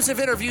 Exclusive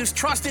interviews,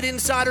 trusted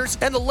insiders,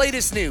 and the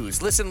latest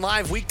news. Listen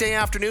live weekday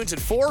afternoons at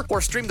 4 or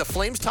stream the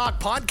Flames Talk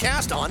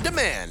podcast on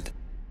demand.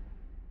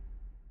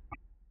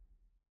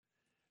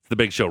 It's the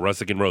Big Show,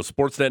 Russick and Rose,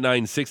 Sportsnet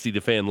 960, The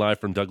Fan, live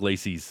from Doug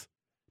Lacey's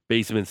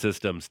Basement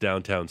Systems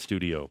downtown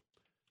studio.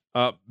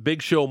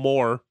 Big Show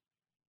more.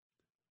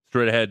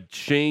 Straight ahead,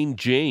 Shane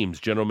James,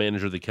 general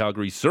manager of the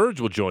Calgary Surge,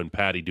 will join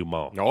Patty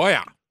Dumont. Oh,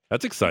 yeah.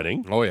 That's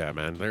exciting. Oh, yeah,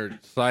 man. They're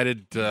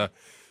excited to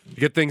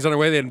get things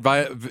underway. They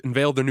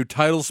unveiled their new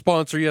title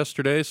sponsor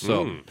yesterday,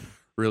 so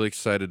really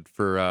excited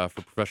for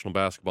professional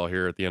basketball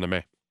here at the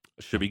NMA.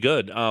 Should be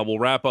good. We'll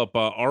wrap up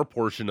our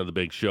portion of the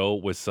Big Show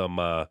with some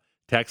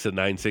text at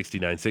 960,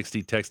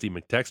 960. Texty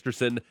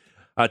McTexterson.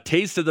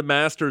 Taste of the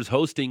Masters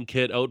hosting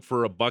kit out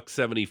for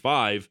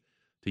 $1.75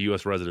 to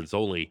U.S. residents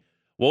only.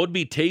 What would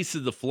be Taste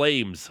of the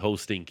Flames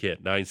hosting kit?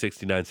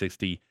 960,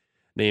 960.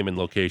 Name and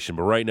location.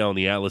 But right now on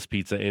the Atlas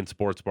Pizza and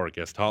Sports Bar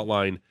guest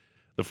hotline,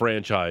 the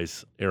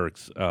franchise, Eric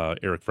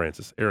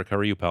Francis. Eric, how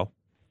are you, pal?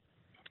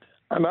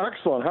 I'm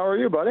excellent. How are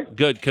you, buddy?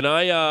 Good. Can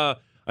I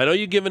know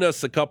you've given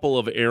us a couple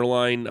of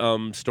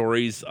airline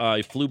stories.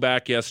 I flew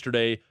back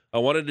yesterday. I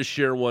wanted to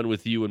share one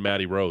with you and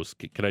Matty Rose.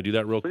 Can I do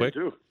that real quick? Please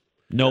do.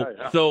 Nope.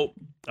 Yeah. So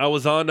I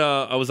was on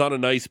a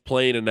nice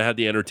plane and I had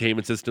the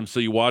entertainment system.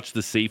 So you watch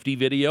the safety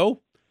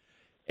video,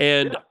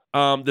 and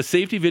the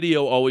safety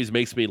video always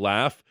makes me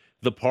laugh.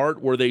 The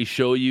part where they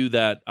show you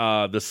that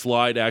the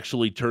slide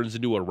actually turns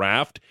into a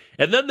raft,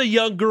 and then the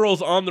young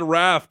girl's on the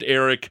raft,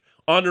 Eric,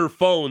 on her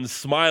phone,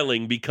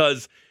 smiling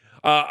because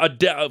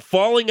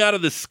falling out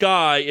of the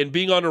sky and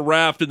being on a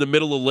raft in the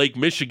middle of Lake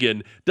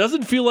Michigan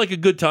doesn't feel like a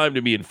good time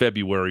to me in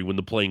February when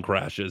the plane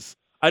crashes.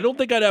 I don't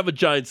think I'd have a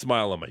giant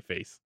smile on my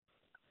face.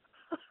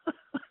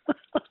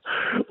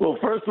 Well,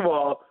 first of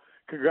all,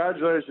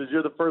 congratulations.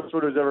 You're the first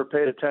one who's ever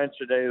paid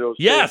attention to any of those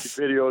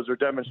safety videos or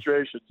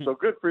demonstrations. So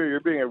good for you. You're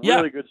being a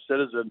really good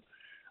citizen.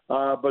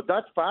 But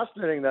that's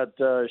fascinating that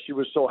she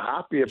was so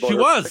happy about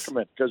her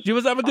predicament. She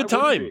was having a good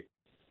time.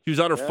 She was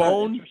on her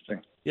phone.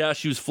 Interesting. Yeah,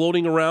 she was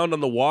floating around on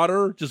the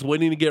water, just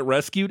waiting to get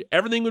rescued.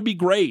 Everything would be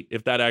great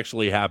if that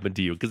actually happened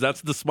to you, because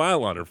that's the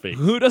smile on her face.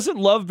 Who doesn't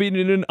love being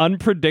in an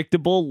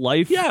unpredictable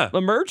life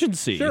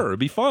emergency? Sure, it'd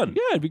be fun.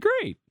 Yeah, it'd be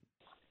great.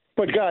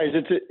 But guys,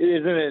 isn't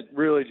it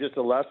really just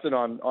a lesson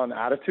on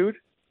attitude?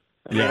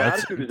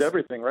 Attitude is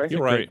everything, right?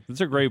 You're right.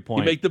 That's a great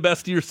point. You make the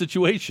best of your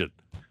situation.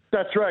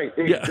 That's right,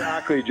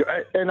 exactly. Yeah.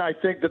 And I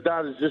think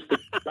that is just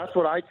that's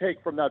what I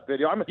take from that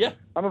video.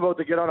 I'm about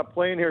to get on a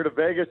plane here to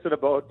Vegas in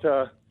about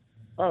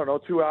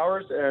 2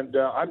 hours, and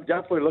I'm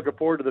definitely looking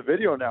forward to the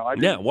video now.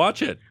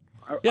 Watch it.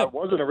 I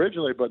wasn't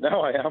originally, but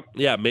now I am.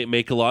 Yeah,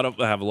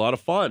 have a lot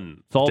of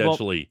fun.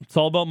 Potentially, it's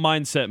all about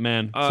mindset,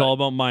 man. It's all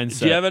about mindset.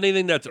 Do you have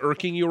anything that's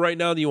irking you right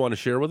now that you want to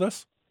share with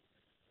us?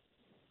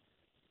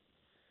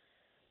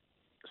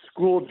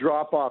 School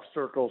drop-off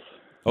circles.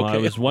 Okay. Well, I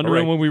was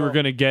wondering when we were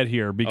going to get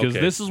here, because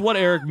this is what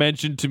Eric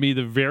mentioned to me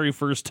the very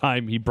first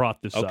time he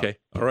brought this up. Okay.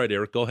 All right,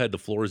 Eric, go ahead. The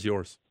floor is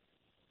yours.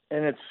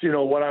 And it's,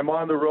 when I'm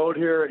on the road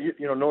here,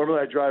 normally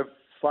I drive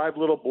 5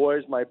 little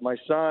boys, my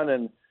son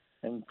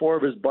and 4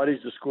 of his buddies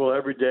to school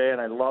every day,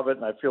 and I love it,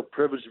 and I feel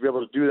privileged to be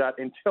able to do that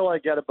until I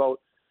get about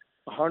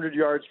 100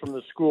 yards from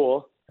the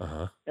school,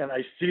 and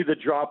I see the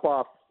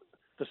drop-off,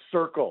 the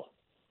circle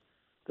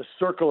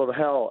of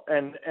hell.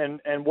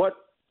 And what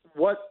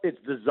it's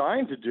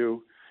designed to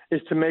do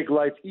is to make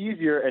life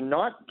easier and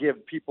not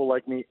give people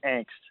like me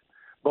angst.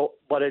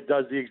 But it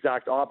does the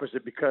exact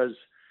opposite because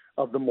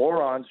of the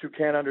morons who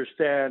can't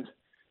understand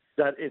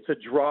that it's a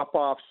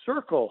drop-off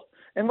circle.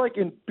 And like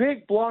in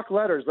big block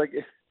letters, like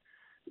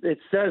it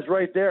says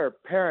right there,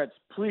 parents,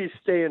 please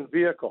stay in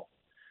vehicle.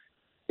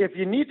 If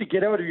you need to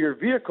get out of your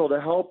vehicle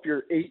to help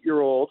your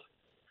 8-year-old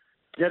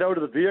get out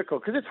of the vehicle,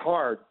 because it's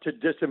hard to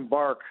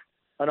disembark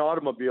an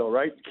automobile,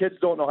 right? Kids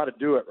don't know how to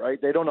do it,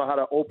 right? They don't know how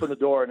to open the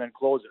door and then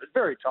close it. It's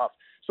very tough.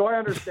 So I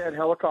understand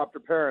helicopter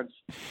parents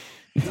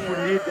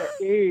who need to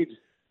aid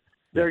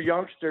their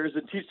youngsters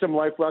and teach them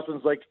life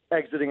lessons like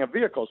exiting a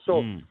vehicle.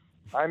 So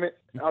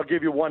I'll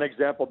give you one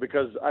example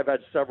because I've had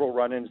several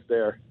run-ins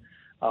there.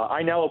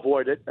 I now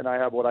avoid it, and I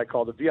have what I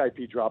call the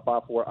VIP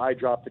drop-off, where I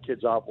drop the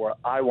kids off where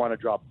I want to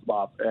drop them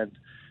off, and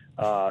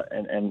I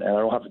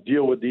don't have to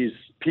deal with these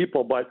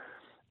people. But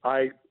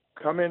I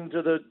come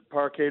into the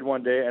parkade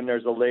one day, and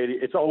there's a lady.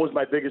 It's always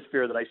my biggest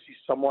fear that I see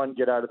someone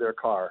get out of their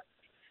car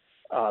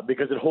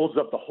because it holds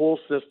up the whole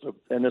system.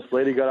 And this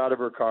lady got out of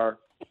her car,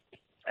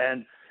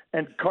 and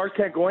cars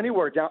can't go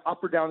anywhere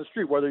up or down the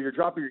street, whether you're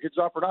dropping your kids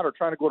off or not, or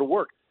trying to go to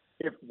work.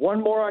 If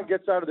one moron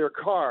gets out of their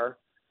car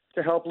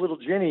to help little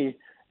Ginny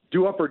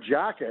do up her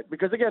jacket,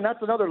 because again,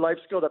 that's another life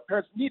skill that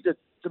parents need to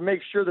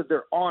make sure that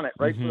they're on it,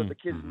 right? So that the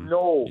kids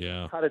know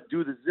how to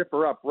do the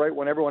zipper up right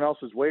when everyone else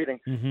is waiting.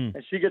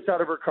 And she gets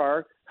out of her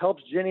car,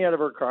 helps Ginny out of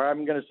her car.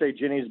 I'm going to say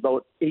Ginny's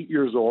about 8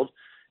 years old,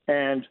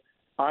 and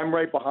I'm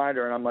right behind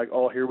her, and I'm like,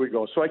 oh, here we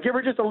go. So I give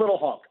her just a little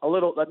honk, a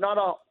little, not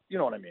a, you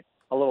know what I mean,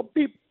 a little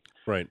beep.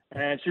 Right.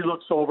 And she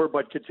looks over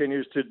but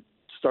continues to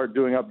start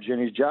doing up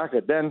Ginny's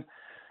jacket. Then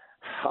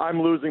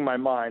I'm losing my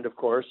mind, of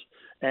course,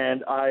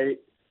 and I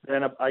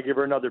give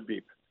her another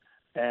beep,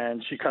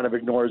 and she kind of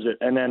ignores it.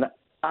 And then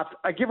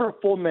I give her a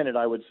full minute,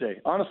 I would say.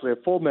 Honestly, a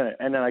full minute,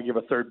 and then I give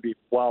a third beep.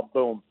 Wow,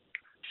 boom.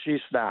 She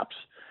snaps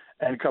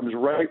and comes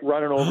right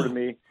running over to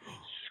me,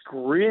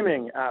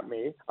 screaming at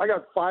me. I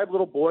got 5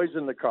 little boys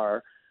in the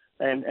car,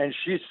 and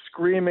she's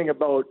screaming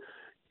about,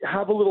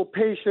 have a little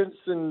patience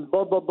and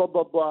blah, blah, blah,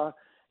 blah, blah.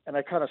 And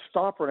I kind of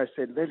stop her, and I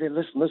say, lady,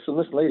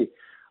 listen, lady.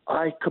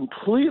 I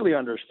completely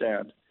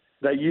understand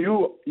that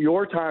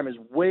your time is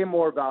way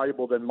more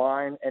valuable than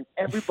mine and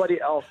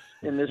everybody else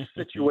in this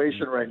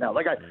situation right now.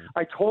 Like,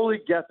 I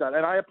totally get that.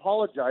 And I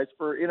apologize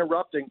for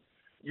interrupting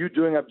you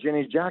doing up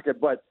Ginny's jacket,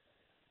 but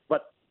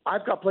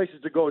I've got places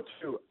to go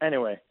too.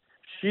 Anyway,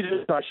 she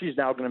just thought she's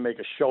now going to make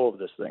a show of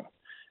this thing.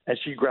 And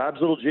she grabs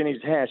little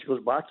Ginny's hand. She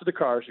goes back to the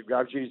car. She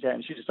grabs Ginny's hand,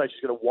 and she decides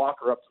she's going to walk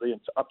her up to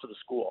the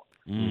school.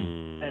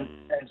 And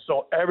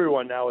so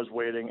everyone now is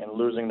waiting and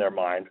losing their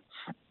mind.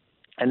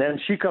 And then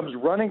she comes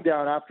running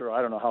down after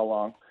I don't know how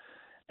long,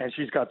 and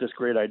she's got this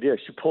great idea.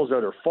 She pulls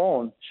out her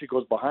phone. She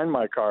goes behind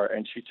my car,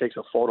 and she takes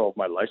a photo of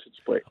my license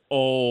plate.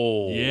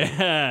 Oh.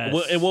 Yes.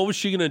 Well, and what was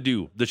she going to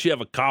do? Does she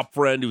have a cop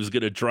friend who's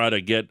going to try to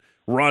get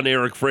Ron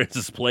Eric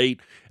Francis plate,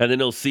 and then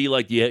he'll see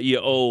like you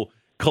owe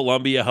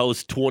Columbia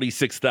House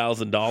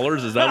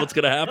 $26,000? Is that what's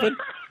going to happen?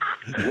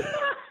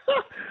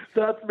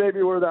 That's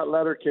maybe where that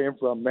letter came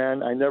from,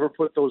 man. I never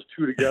put those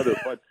two together,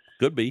 but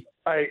could be.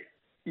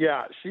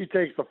 Yeah, she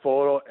takes the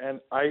photo, and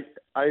I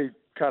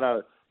kind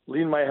of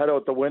lean my head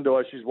out the window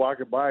as she's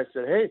walking by. I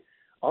said, hey,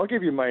 I'll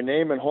give you my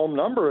name and home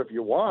number if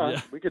you want.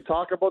 Yeah. We could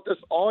talk about this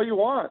all you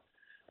want.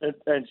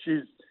 And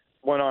she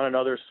went on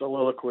another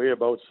soliloquy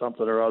about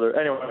something or other.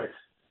 Anyway,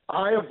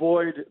 I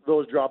avoid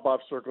those drop-off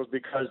circles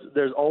because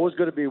there's always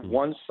going to be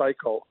one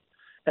psycho.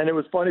 And it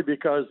was funny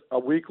because a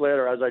week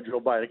later, as I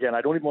drove by, again,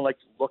 I don't even like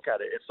to look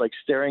at it. It's like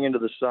staring into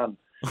the sun.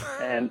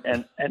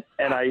 And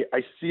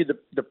I see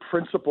the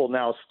principle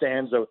now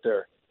stands out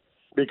there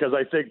because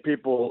I think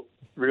people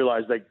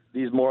realize that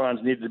these morons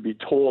need to be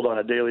told on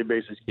a daily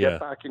basis, get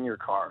back in your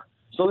car.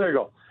 So there you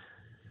go.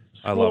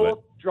 I love it.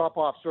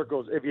 Drop-off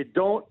circles. If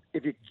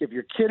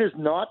your kid is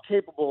not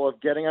capable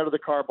of getting out of the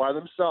car by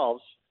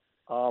themselves,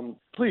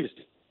 please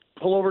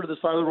pull over to the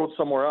side of the road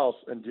somewhere else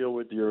and deal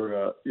with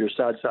your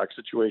sad sack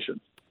situation.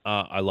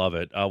 I love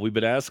it. We've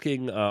been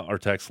asking our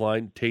text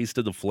line, Taste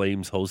of the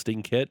Flames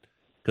hosting kit,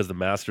 because the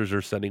Masters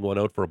are sending one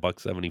out for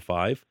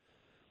 $1.75.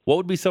 What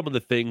would be some of the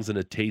things in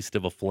a Taste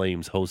of a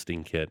Flames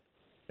hosting kit,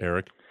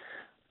 Eric?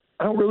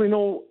 I don't really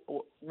know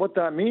what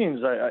that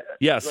means.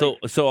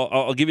 So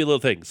I'll give you a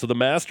little thing. So the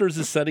Masters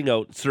is sending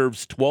out,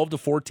 serves 12 to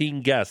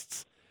 14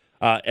 guests,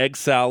 egg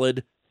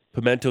salad,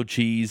 pimento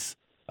cheese,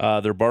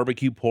 their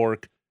barbecue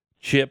pork,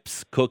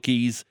 chips,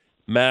 cookies,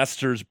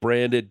 Masters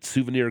branded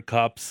souvenir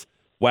cups,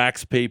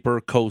 wax paper,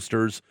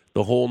 coasters,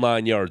 the whole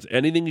 9 yards.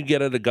 Anything you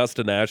get at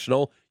Augusta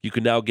National, you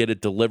can now get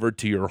it delivered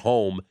to your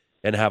home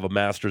and have a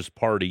Masters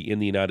party in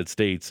the United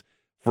States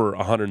for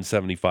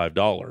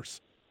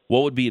 $175.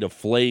 What would be the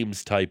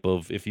Flames type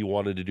of, if you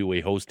wanted to do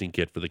a hosting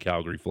kit for the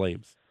Calgary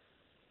Flames?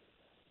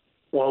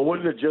 Well,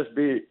 wouldn't it just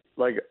be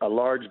like a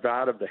large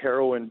vat of the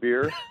heroin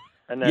beer?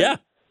 And then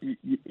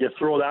you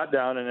throw that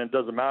down, and it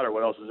doesn't matter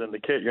what else is in the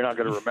kit. You're not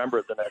going to remember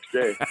it the next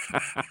day.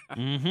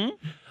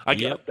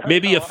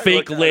 Maybe a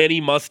fake Lanny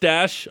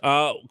mustache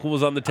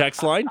was on the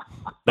text line.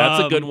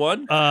 That's a good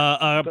one.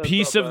 A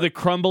piece of the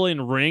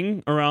crumbling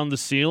ring around the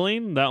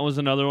ceiling. That was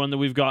another one that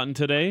we've gotten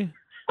today.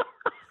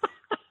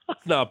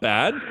 Not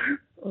bad.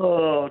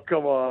 Oh,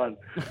 come on.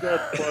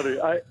 That's funny.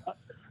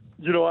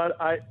 You know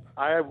what?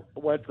 I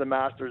went to the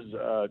Masters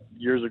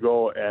years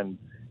ago and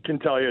can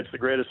tell you it's the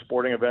greatest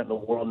sporting event in the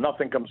world.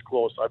 Nothing comes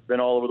close. I've been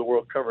all over the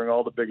world covering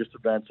all the biggest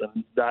events,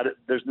 and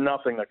there's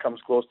nothing that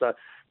comes close to that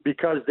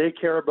because they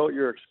care about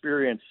your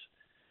experience.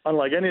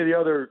 Unlike any of the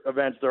other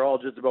events, they're all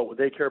just about what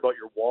they care about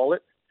your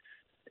wallet.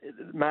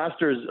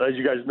 Masters, as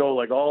you guys know,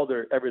 like all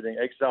their everything,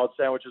 egg salad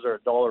sandwiches are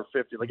 $1.50.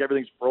 Like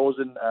everything's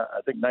frozen. I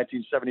think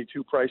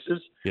 1972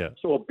 prices. Yeah.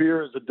 So a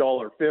beer is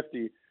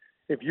 $1.50.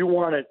 If you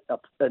want a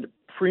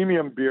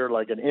premium beer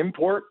like an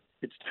import,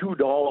 it's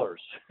 $2,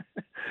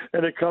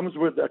 and it comes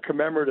with a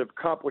commemorative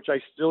cup, which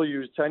I still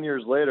use 10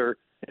 years later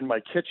in my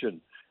kitchen.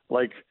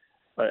 Like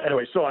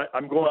anyway, so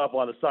I'm going up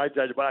on the side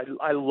tangent, but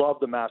I love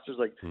the Masters.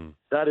 Like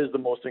that is the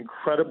most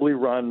incredibly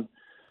run.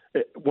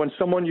 When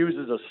someone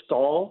uses a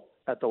stall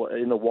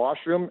in the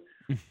washroom,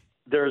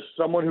 there's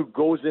someone who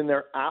goes in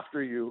there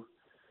after you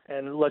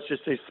and let's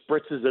just say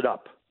spritzes it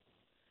up.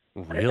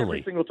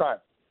 Really?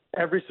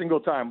 Every single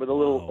time with a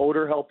little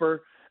odor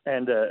helper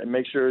and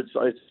make sure it's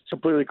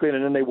completely clean.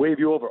 And then they wave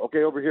you over.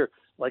 Okay, over here.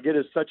 Like, it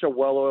is such a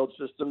well-oiled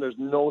system. There's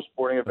no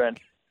sporting event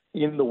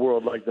in the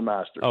world like the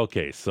Masters.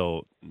 Okay,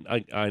 so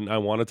I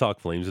want to talk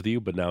Flames with you,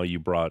 but now you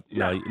brought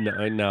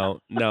now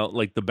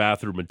like the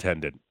bathroom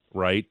attendant,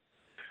 right?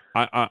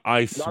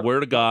 I swear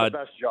to God,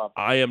 best job.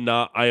 I am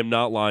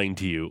not lying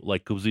to you.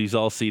 Like, because he's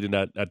all seated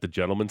at the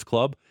Gentleman's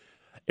Club.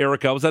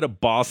 Eric, I was at a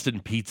Boston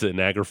Pizza in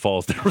Niagara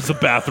Falls. There was a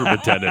bathroom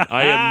attendant.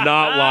 I am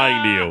not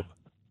lying to you.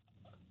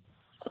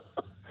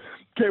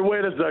 Okay,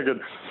 wait a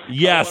second.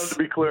 Yes. I wanted to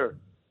be clear.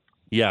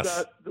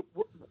 Yes.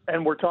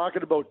 And we're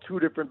talking about two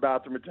different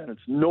bathroom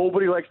attendants.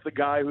 Nobody likes the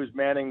guy who's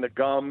manning the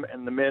gum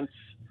and the mints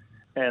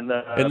and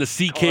the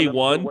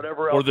CK1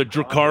 or the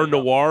Drakkar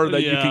Noir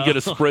that you can get a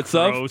spritz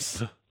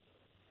of.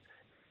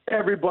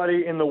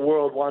 Everybody in the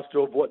world wants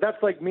to avoid.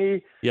 That's like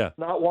me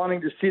not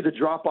wanting to see the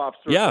drop-off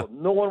circle. Yeah.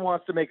 No one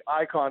wants to make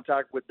eye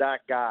contact with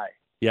that guy.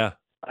 Yeah.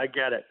 I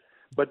get it.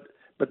 But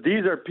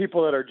these are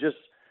people that are just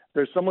 –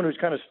 there's someone who's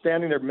kind of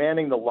standing there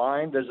manning the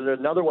line. There's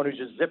another one who's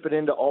just zipping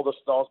into all the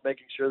stalls,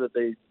 making sure that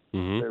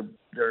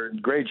they're in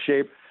great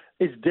shape.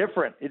 It's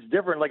different. It's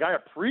different. Like, I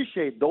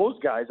appreciate those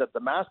guys at the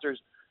Masters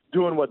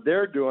doing what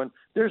they're doing.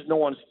 There's no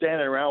one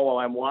standing around while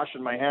I'm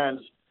washing my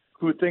hands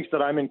who thinks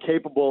that I'm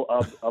incapable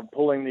of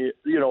pulling the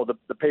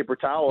paper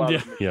towel out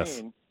of the machine.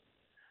 Yes.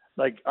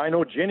 Like, I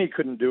know Ginny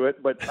couldn't do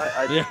it, but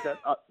I think that,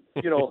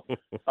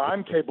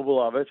 I'm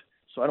capable of it,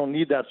 so I don't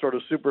need that sort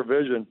of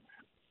supervision.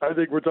 I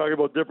think we're talking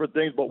about different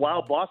things, but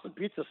wow, Boston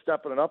Pizza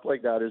stepping it up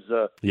like that is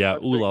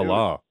ooh la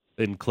la.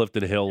 In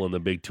Clifton Hill in the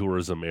big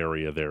tourism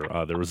area there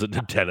was an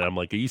attendant. I'm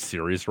like, are you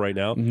serious right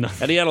now? No.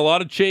 And he had a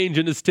lot of change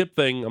in his tip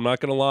thing. I'm not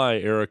going to lie,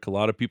 Eric. A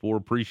lot of people were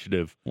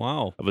appreciative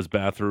of his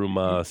bathroom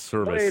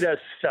service. Wait a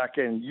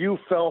second. You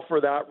fell for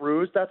that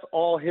ruse? That's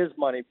all his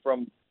money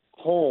from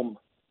home.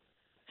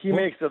 He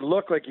makes it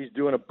look like he's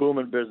doing a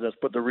booming business,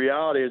 but the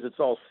reality is it's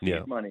all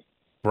Steve money.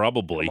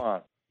 Probably. Come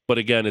on. But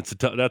again, that's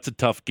a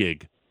tough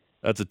gig.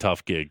 That's a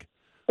tough gig.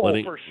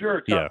 Oh, for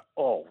sure. Yeah.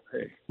 Oh,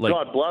 hey. Like,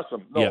 God bless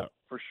him. No,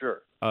 for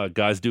sure.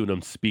 Guys doing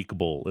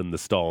unspeakable in the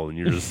stall, and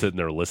you're just sitting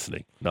there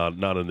listening. Not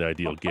an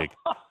ideal gig.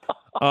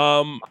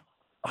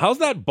 How's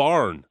that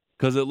barn?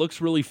 Because it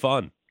looks really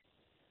fun.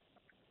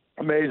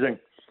 Amazing.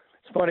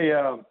 It's funny.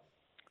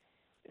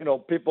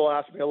 People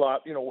ask me a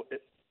lot.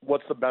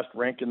 What's the best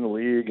rink in the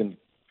league? And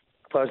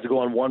if I was to go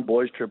on one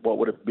boys trip, what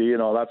would it be?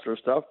 And all that sort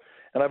of stuff.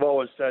 And I've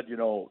always said,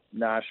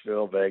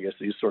 Nashville, Vegas,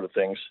 these sort of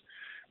things,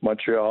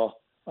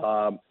 Montreal.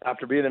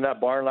 After being in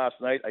that barn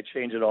last night, I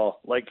change it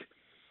all. Like,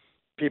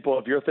 people,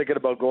 if you're thinking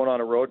about going on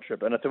a road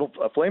trip, and if the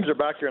Flames are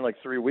back here in like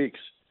 3 weeks,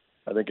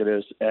 I think it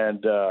is,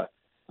 and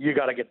you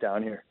got to get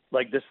down here.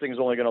 Like, this thing's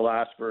only going to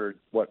last for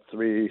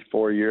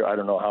 3-4 years. I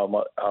don't know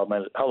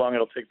how long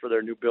it'll take for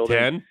their new building.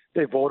 10?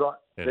 They vote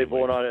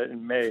on it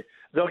in May.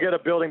 They'll get a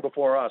building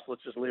before us.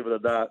 Let's just leave it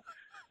at that.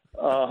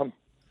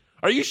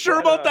 Are you sure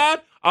about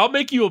that? I'll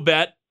make you a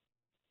bet.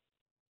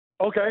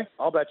 Okay,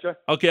 I'll bet you.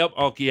 Okay,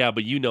 yeah,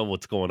 but you know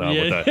what's going on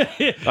with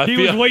that. He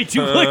was way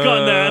too quick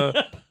on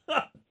that.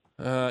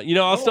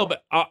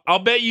 I'll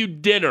bet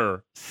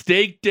you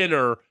steak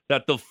dinner,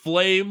 that the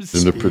Flames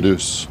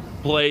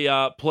play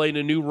in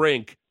a new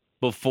rink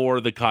before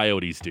the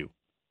Coyotes do.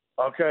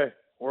 Okay,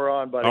 we're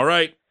on, buddy. All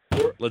right,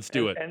 let's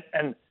do it.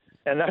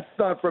 And that's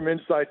not from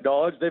inside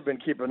knowledge. They've been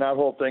keeping that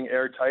whole thing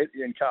airtight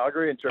in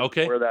Calgary in terms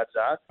of where that's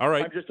at. All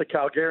right. I'm just a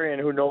Calgarian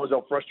who knows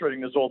how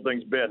frustrating this whole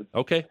thing's been.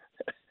 Okay.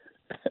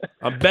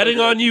 I'm betting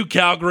on you,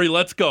 Calgary.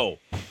 Let's go.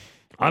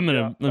 I'm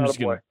just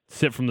gonna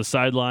sit from the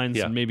sidelines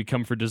and maybe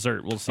come for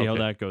dessert. We'll see how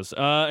that goes.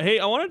 Hey,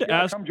 I wanted to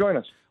ask. Come join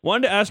us.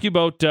 Wanted to ask you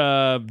about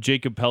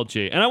Jacob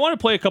Pelletier, and I want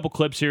to play a couple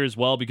clips here as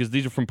well because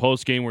these are from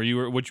post game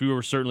which we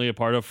were certainly a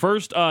part of.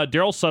 First,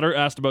 Daryl Sutter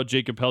asked about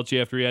Jacob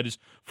Pelletier after he had his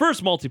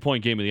first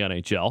multi-point game in the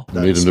NHL.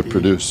 I need him to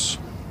produce.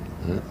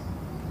 Right?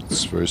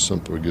 It's very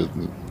simple.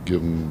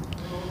 Give him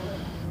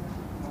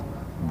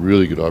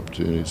really good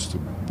opportunities to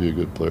be a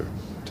good player.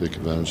 Take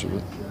advantage of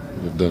it.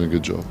 They've done a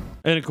good job.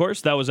 And, of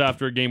course, that was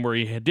after a game where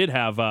he did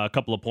have a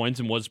couple of points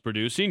and was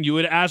producing. You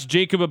had asked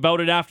Jacob about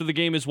it after the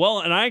game as well,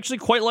 and I actually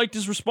quite liked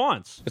his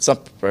response. It's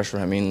not pressure.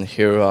 I mean,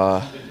 here,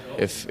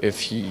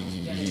 if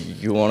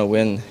you want to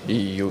win,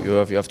 you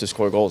have to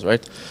score goals,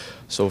 right?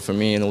 So for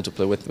me, to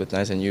play with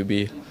Nice and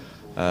UB,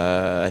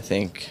 I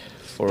think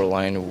for a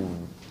line,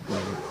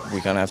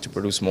 we kind of have to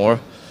produce more.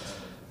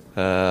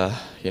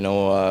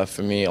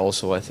 For me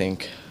also, I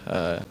think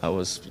that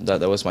was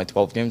my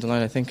 12th game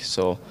tonight, I think.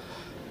 So,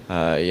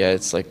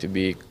 it's like to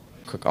be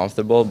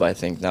comfortable, but I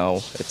think now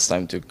it's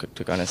time to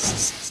kind of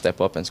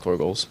step up and score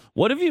goals.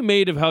 What have you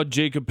made of how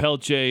Jacob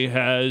Pelletier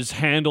has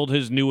handled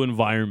his new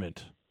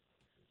environment?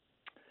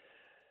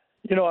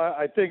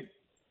 I think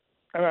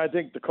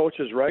the coach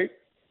is right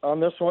on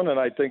this one, and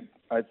I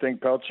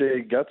think Pelletier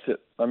gets it.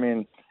 I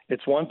mean,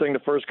 it's one thing to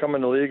first come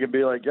in the league and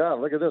be like, yeah,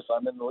 look at this,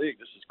 I'm in the league,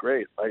 this is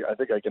great. I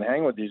think I can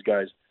hang with these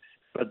guys.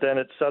 But then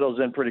it settles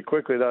in pretty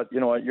quickly that, you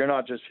know what, you're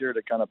not just here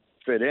to kind of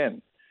fit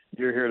in.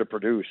 You're here to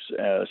produce,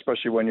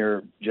 especially when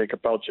you're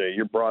Jacob Pelche.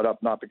 You're brought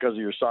up not because of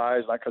your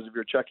size, not because of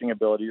your checking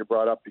ability. You're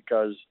brought up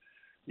because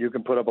you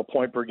can put up a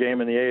point per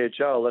game in the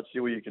AHL. Let's see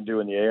what you can do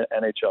in the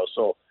NHL.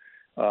 So,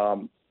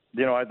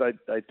 you know, I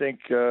think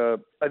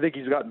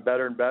he's gotten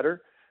better and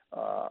better.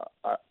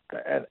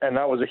 And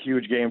that was a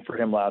huge game for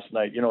him last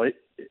night. You know, it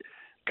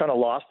kind of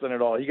lost in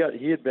it all.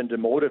 He had been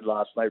demoted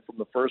last night from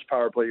the first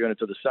power play unit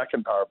to the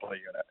second power play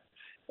unit.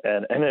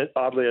 And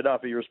oddly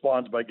enough, he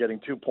responds by getting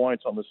 2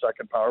 points on the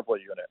second power play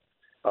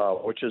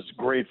unit, which is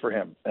great for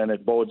him. And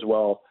it bodes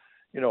well.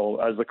 You know,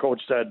 as the coach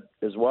said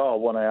as well,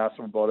 when I asked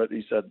him about it,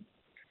 he said,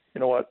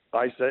 you know what,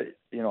 I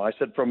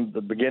said from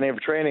the beginning of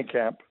training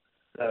camp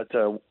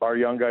that our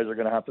young guys are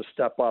going to have to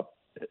step up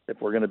if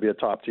we're going to be a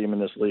top team in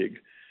this league.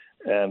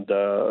 And,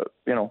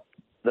 you know,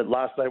 that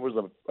last night was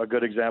a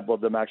good example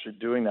of them actually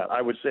doing that.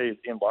 I would say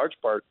in large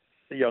part,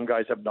 the young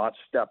guys have not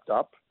stepped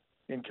up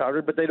in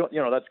Calgary, but they don't, you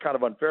know, that's kind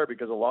of unfair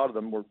because a lot of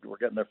them were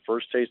getting their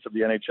first taste of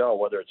the NHL,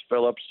 whether it's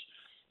Phillips,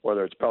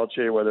 whether it's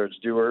Pelche, whether it's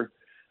Dewar.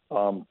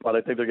 But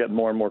I think they're getting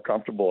more and more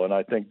comfortable. And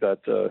I think that,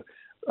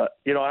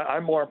 you know,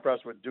 I'm more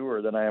impressed with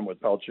Dewar than I am with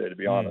Pelche, to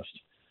be honest.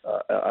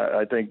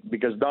 I think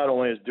because not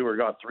only has Dewar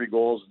got 3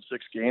 goals in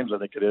 6 games, I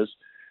think it is,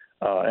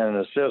 and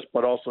an assist,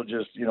 but also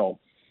just, you know,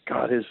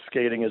 God, his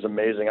skating is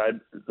amazing.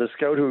 The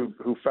scout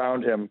who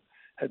found him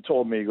had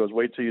told me, he goes,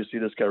 wait till you see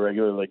this guy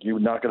regularly. Like, you're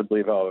not going to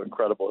believe how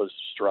incredible his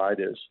stride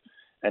is.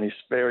 And he's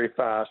very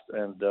fast.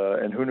 And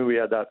who knew he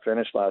had that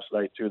finish last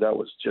night, too? That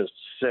was just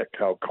sick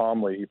how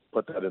calmly he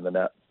put that in the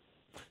net.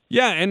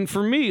 Yeah, and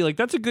for me, like,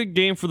 that's a good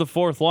game for the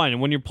fourth line.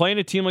 And when you're playing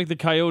a team like the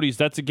Coyotes,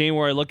 that's a game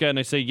where I look at it and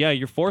I say, yeah,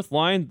 your fourth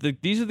line,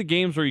 these are the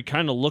games where you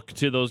kind of look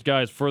to those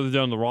guys further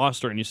down the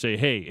roster and you say,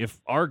 hey,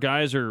 if our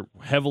guys are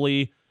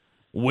heavily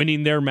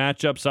winning their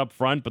matchups up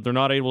front, but they're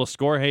not able to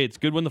score, hey, it's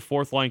good when the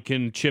fourth line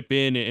can chip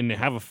in and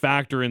have a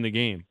factor in the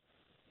game.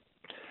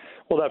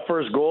 Well, that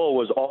first goal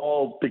was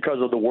all because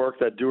of the work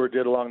that Dewar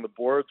did along the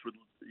boards with,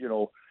 you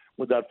know,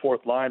 with that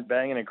fourth line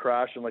banging and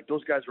crashing. Like,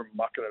 those guys were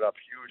mucking it up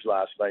huge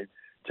last night,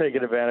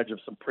 taking advantage of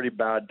some pretty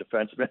bad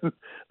defensemen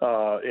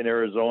in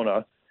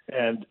Arizona.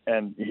 And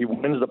he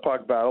wins the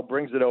puck battle,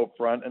 brings it out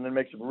front, and then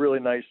makes a really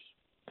nice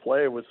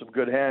play with some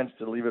good hands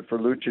to leave it for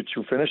Lucic,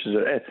 who finishes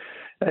it.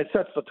 And it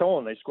sets the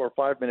tone. They score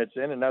 5 minutes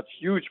in, and that's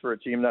huge for a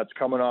team that's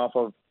coming off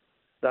of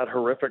that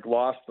horrific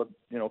loss,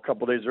 you know, a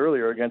couple days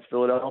earlier against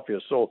Philadelphia.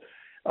 So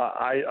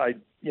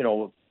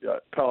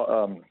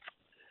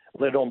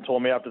Lindholm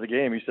told me after the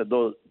game, he said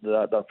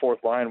that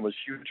fourth line was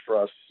huge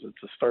for us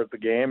to start the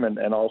game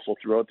and also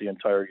throughout the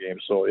entire game.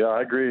 So, yeah,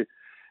 I agree.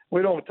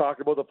 We don't talk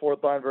about the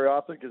fourth line very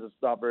often because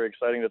it's not very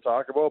exciting to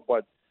talk about,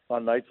 but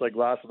on nights like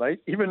last night,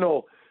 even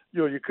though, you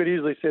know, you could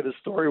easily say the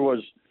story was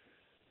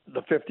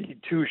the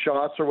 52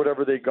 shots or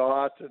whatever they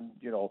got, and,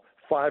 you know,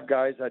 5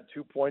 guys had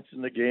 2 points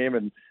in the game,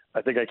 and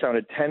I think I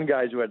counted 10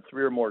 guys who had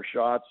 3 or more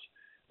shots.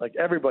 Like,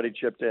 everybody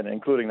chipped in,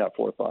 including that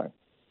fourth line.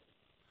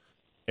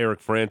 Eric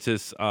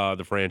Francis,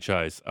 the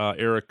franchise.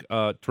 Eric,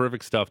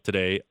 terrific stuff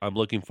today. I'm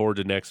looking forward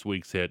to next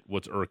week's hit.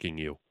 What's irking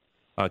you?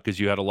 Because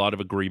you had a lot of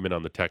agreement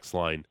on the text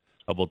line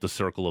about the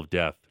circle of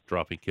death,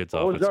 dropping kids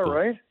off at school. Oh, is that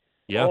right?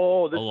 Yeah,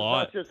 oh, this a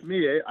lot. Is not just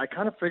me. I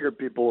kind of figured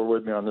people were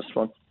with me on this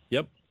one.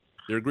 Yep,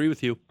 they agree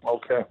with you.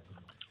 Okay,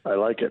 I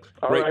like it.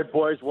 All right,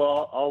 boys.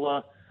 Well,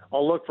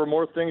 I'll look for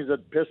more things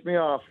that piss me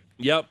off.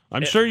 Yep,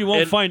 I'm sure you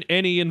won't find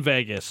any in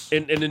Vegas.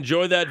 And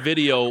enjoy that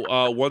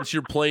video once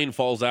your plane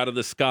falls out of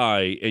the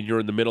sky and you're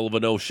in the middle of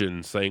an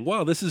ocean, saying,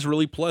 "Wow, this is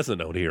really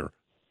pleasant out here."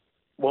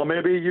 Well,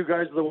 maybe you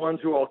guys are the ones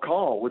who I'll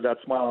call with that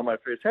smile on my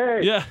face. Hey,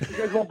 yeah. You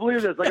guys won't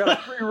believe this. I got a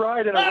free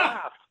ride and a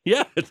raft.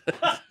 Yeah, it's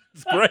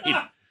great.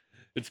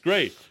 It's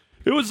great.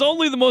 It was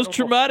only the most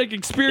traumatic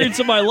experience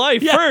of my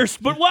life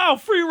first, but wow,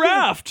 free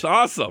raft. It's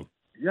awesome.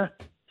 Yeah,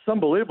 it's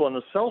unbelievable. And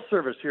the cell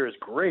service here is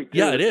great.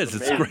 Yeah, it is.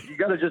 It's great. You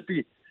got to just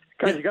be,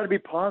 guys, you got to be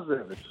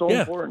positive. It's so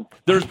important.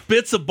 There's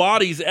bits of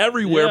bodies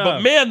everywhere, but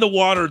man,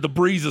 the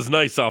breeze is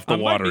nice off the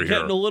water here. I might be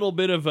getting a little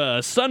bit of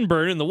a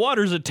sunburn, and the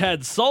water's a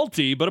tad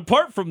salty, but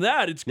apart from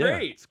that, it's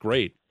great. Yeah, it's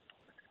great.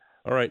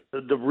 All right.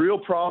 The real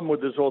problem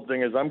with this whole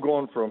thing is I'm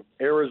going from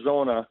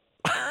Arizona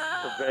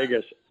to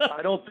Vegas.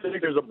 I don't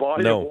think there's a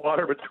body of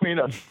water between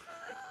us.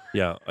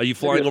 Yeah. Are you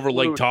flying over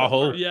Lake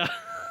Tahoe? Yeah.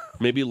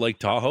 Maybe Lake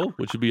Tahoe,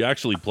 which would be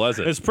actually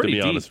pleasant. It's pretty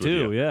to be deep,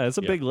 too. Yeah, it's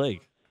a big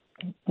lake.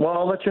 Well,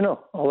 I'll let you know.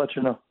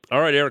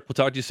 All right, Eric. We'll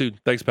talk to you soon.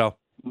 Thanks, pal.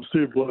 See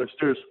you, boys.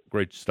 Cheers.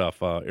 Great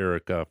stuff.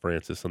 Eric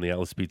Francis on the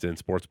Atlas Pizza and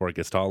Sports Bar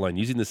guest hotline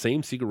using the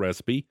same secret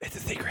recipe. It's a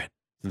secret.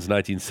 Since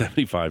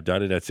 1975.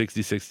 Dine in at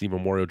 6060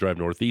 Memorial Drive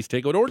Northeast.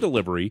 Takeout or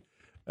delivery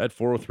at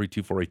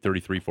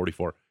 403-248-3344.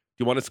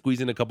 Do you want to squeeze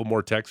in a couple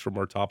more texts from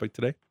our topic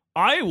today?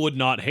 I would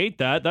not hate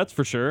that. That's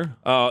for sure.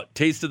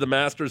 Taste of the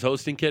Masters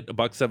hosting kit,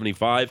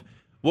 $175.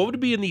 What would it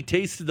be in the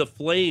Taste of the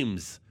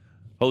Flames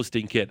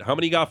hosting kit? How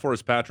many you got for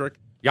us, Patrick?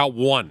 Got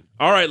one.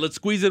 All right, let's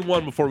squeeze in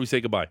one before we say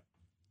goodbye.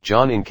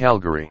 John in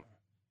Calgary.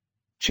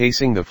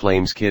 Chasing the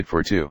Flames kit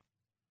for 2.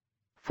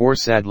 4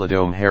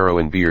 Sadladome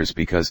heroin beers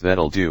because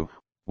that'll do.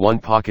 1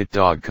 pocket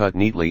dog cut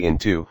neatly in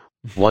 2,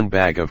 1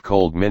 bag of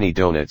cold mini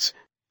donuts,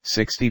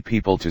 60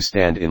 people to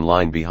stand in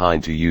line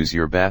behind to use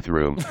your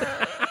bathroom.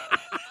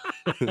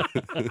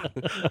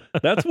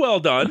 That's well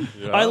done.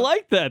 I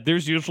like that.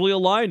 There's usually a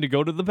line to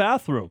go to the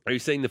bathroom. Are you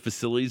saying the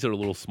facilities are a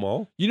little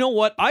small? You know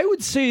what? I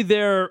would say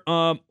they're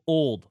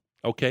old.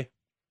 Okay.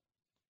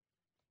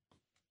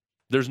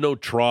 There's no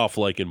trough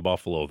like in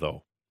Buffalo,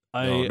 though.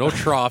 No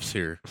troughs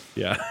here.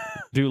 Yeah.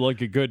 Do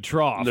like a good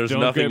trough. There's Don't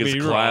nothing get as me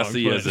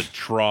classy wrong, as a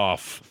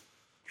trough.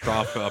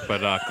 Trough up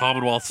at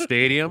Commonwealth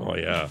Stadium. Oh,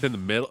 yeah. It's in the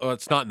middle. Oh,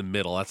 it's not in the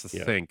middle. That's the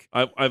sink.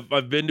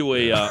 I've been to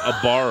a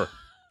bar.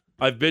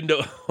 I've been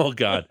to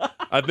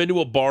I've been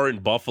to a bar in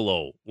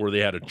Buffalo where they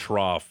had a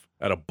trough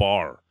at a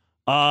bar.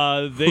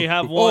 They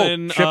have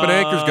one. Ship and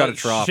Anchor's got a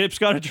trough. Ship's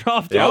got a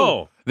trough too.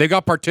 Oh, They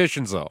got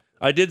partitions though.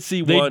 I did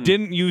see They one.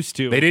 didn't used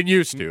to. They didn't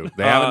used to.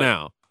 They have it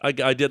now.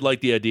 I did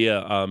like the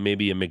idea.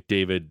 Maybe a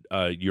McDavid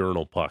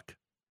urinal puck.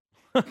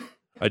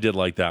 I did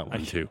like that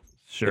one too.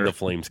 Sure. In the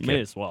Flames kit. May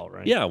as well,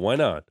 right? Yeah, why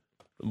not?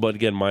 But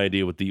again, my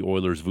idea with the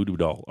Oilers voodoo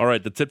doll. All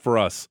right, that's it for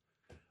us.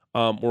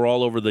 We're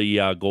all over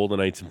the Golden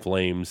Knights and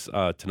Flames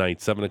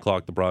tonight. 7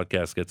 o'clock, the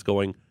broadcast gets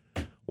going.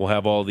 We'll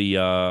have all the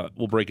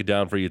we'll break it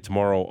down for you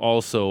tomorrow.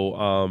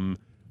 Also,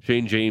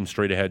 Shane James,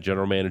 straight ahead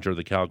general manager of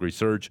the Calgary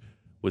Surge,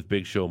 with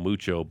Big Show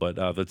Mucho. But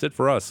that's it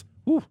for us.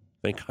 Whew,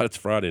 thank God it's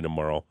Friday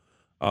tomorrow.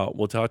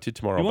 We'll talk to you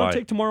tomorrow. You want Bye. to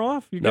take tomorrow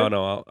off? You No, good?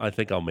 no. I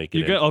think I'll make it.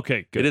 You good?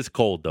 Okay, good. It is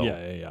cold though.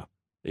 Yeah.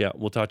 Yeah,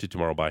 we'll talk to you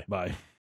tomorrow. Bye. Bye.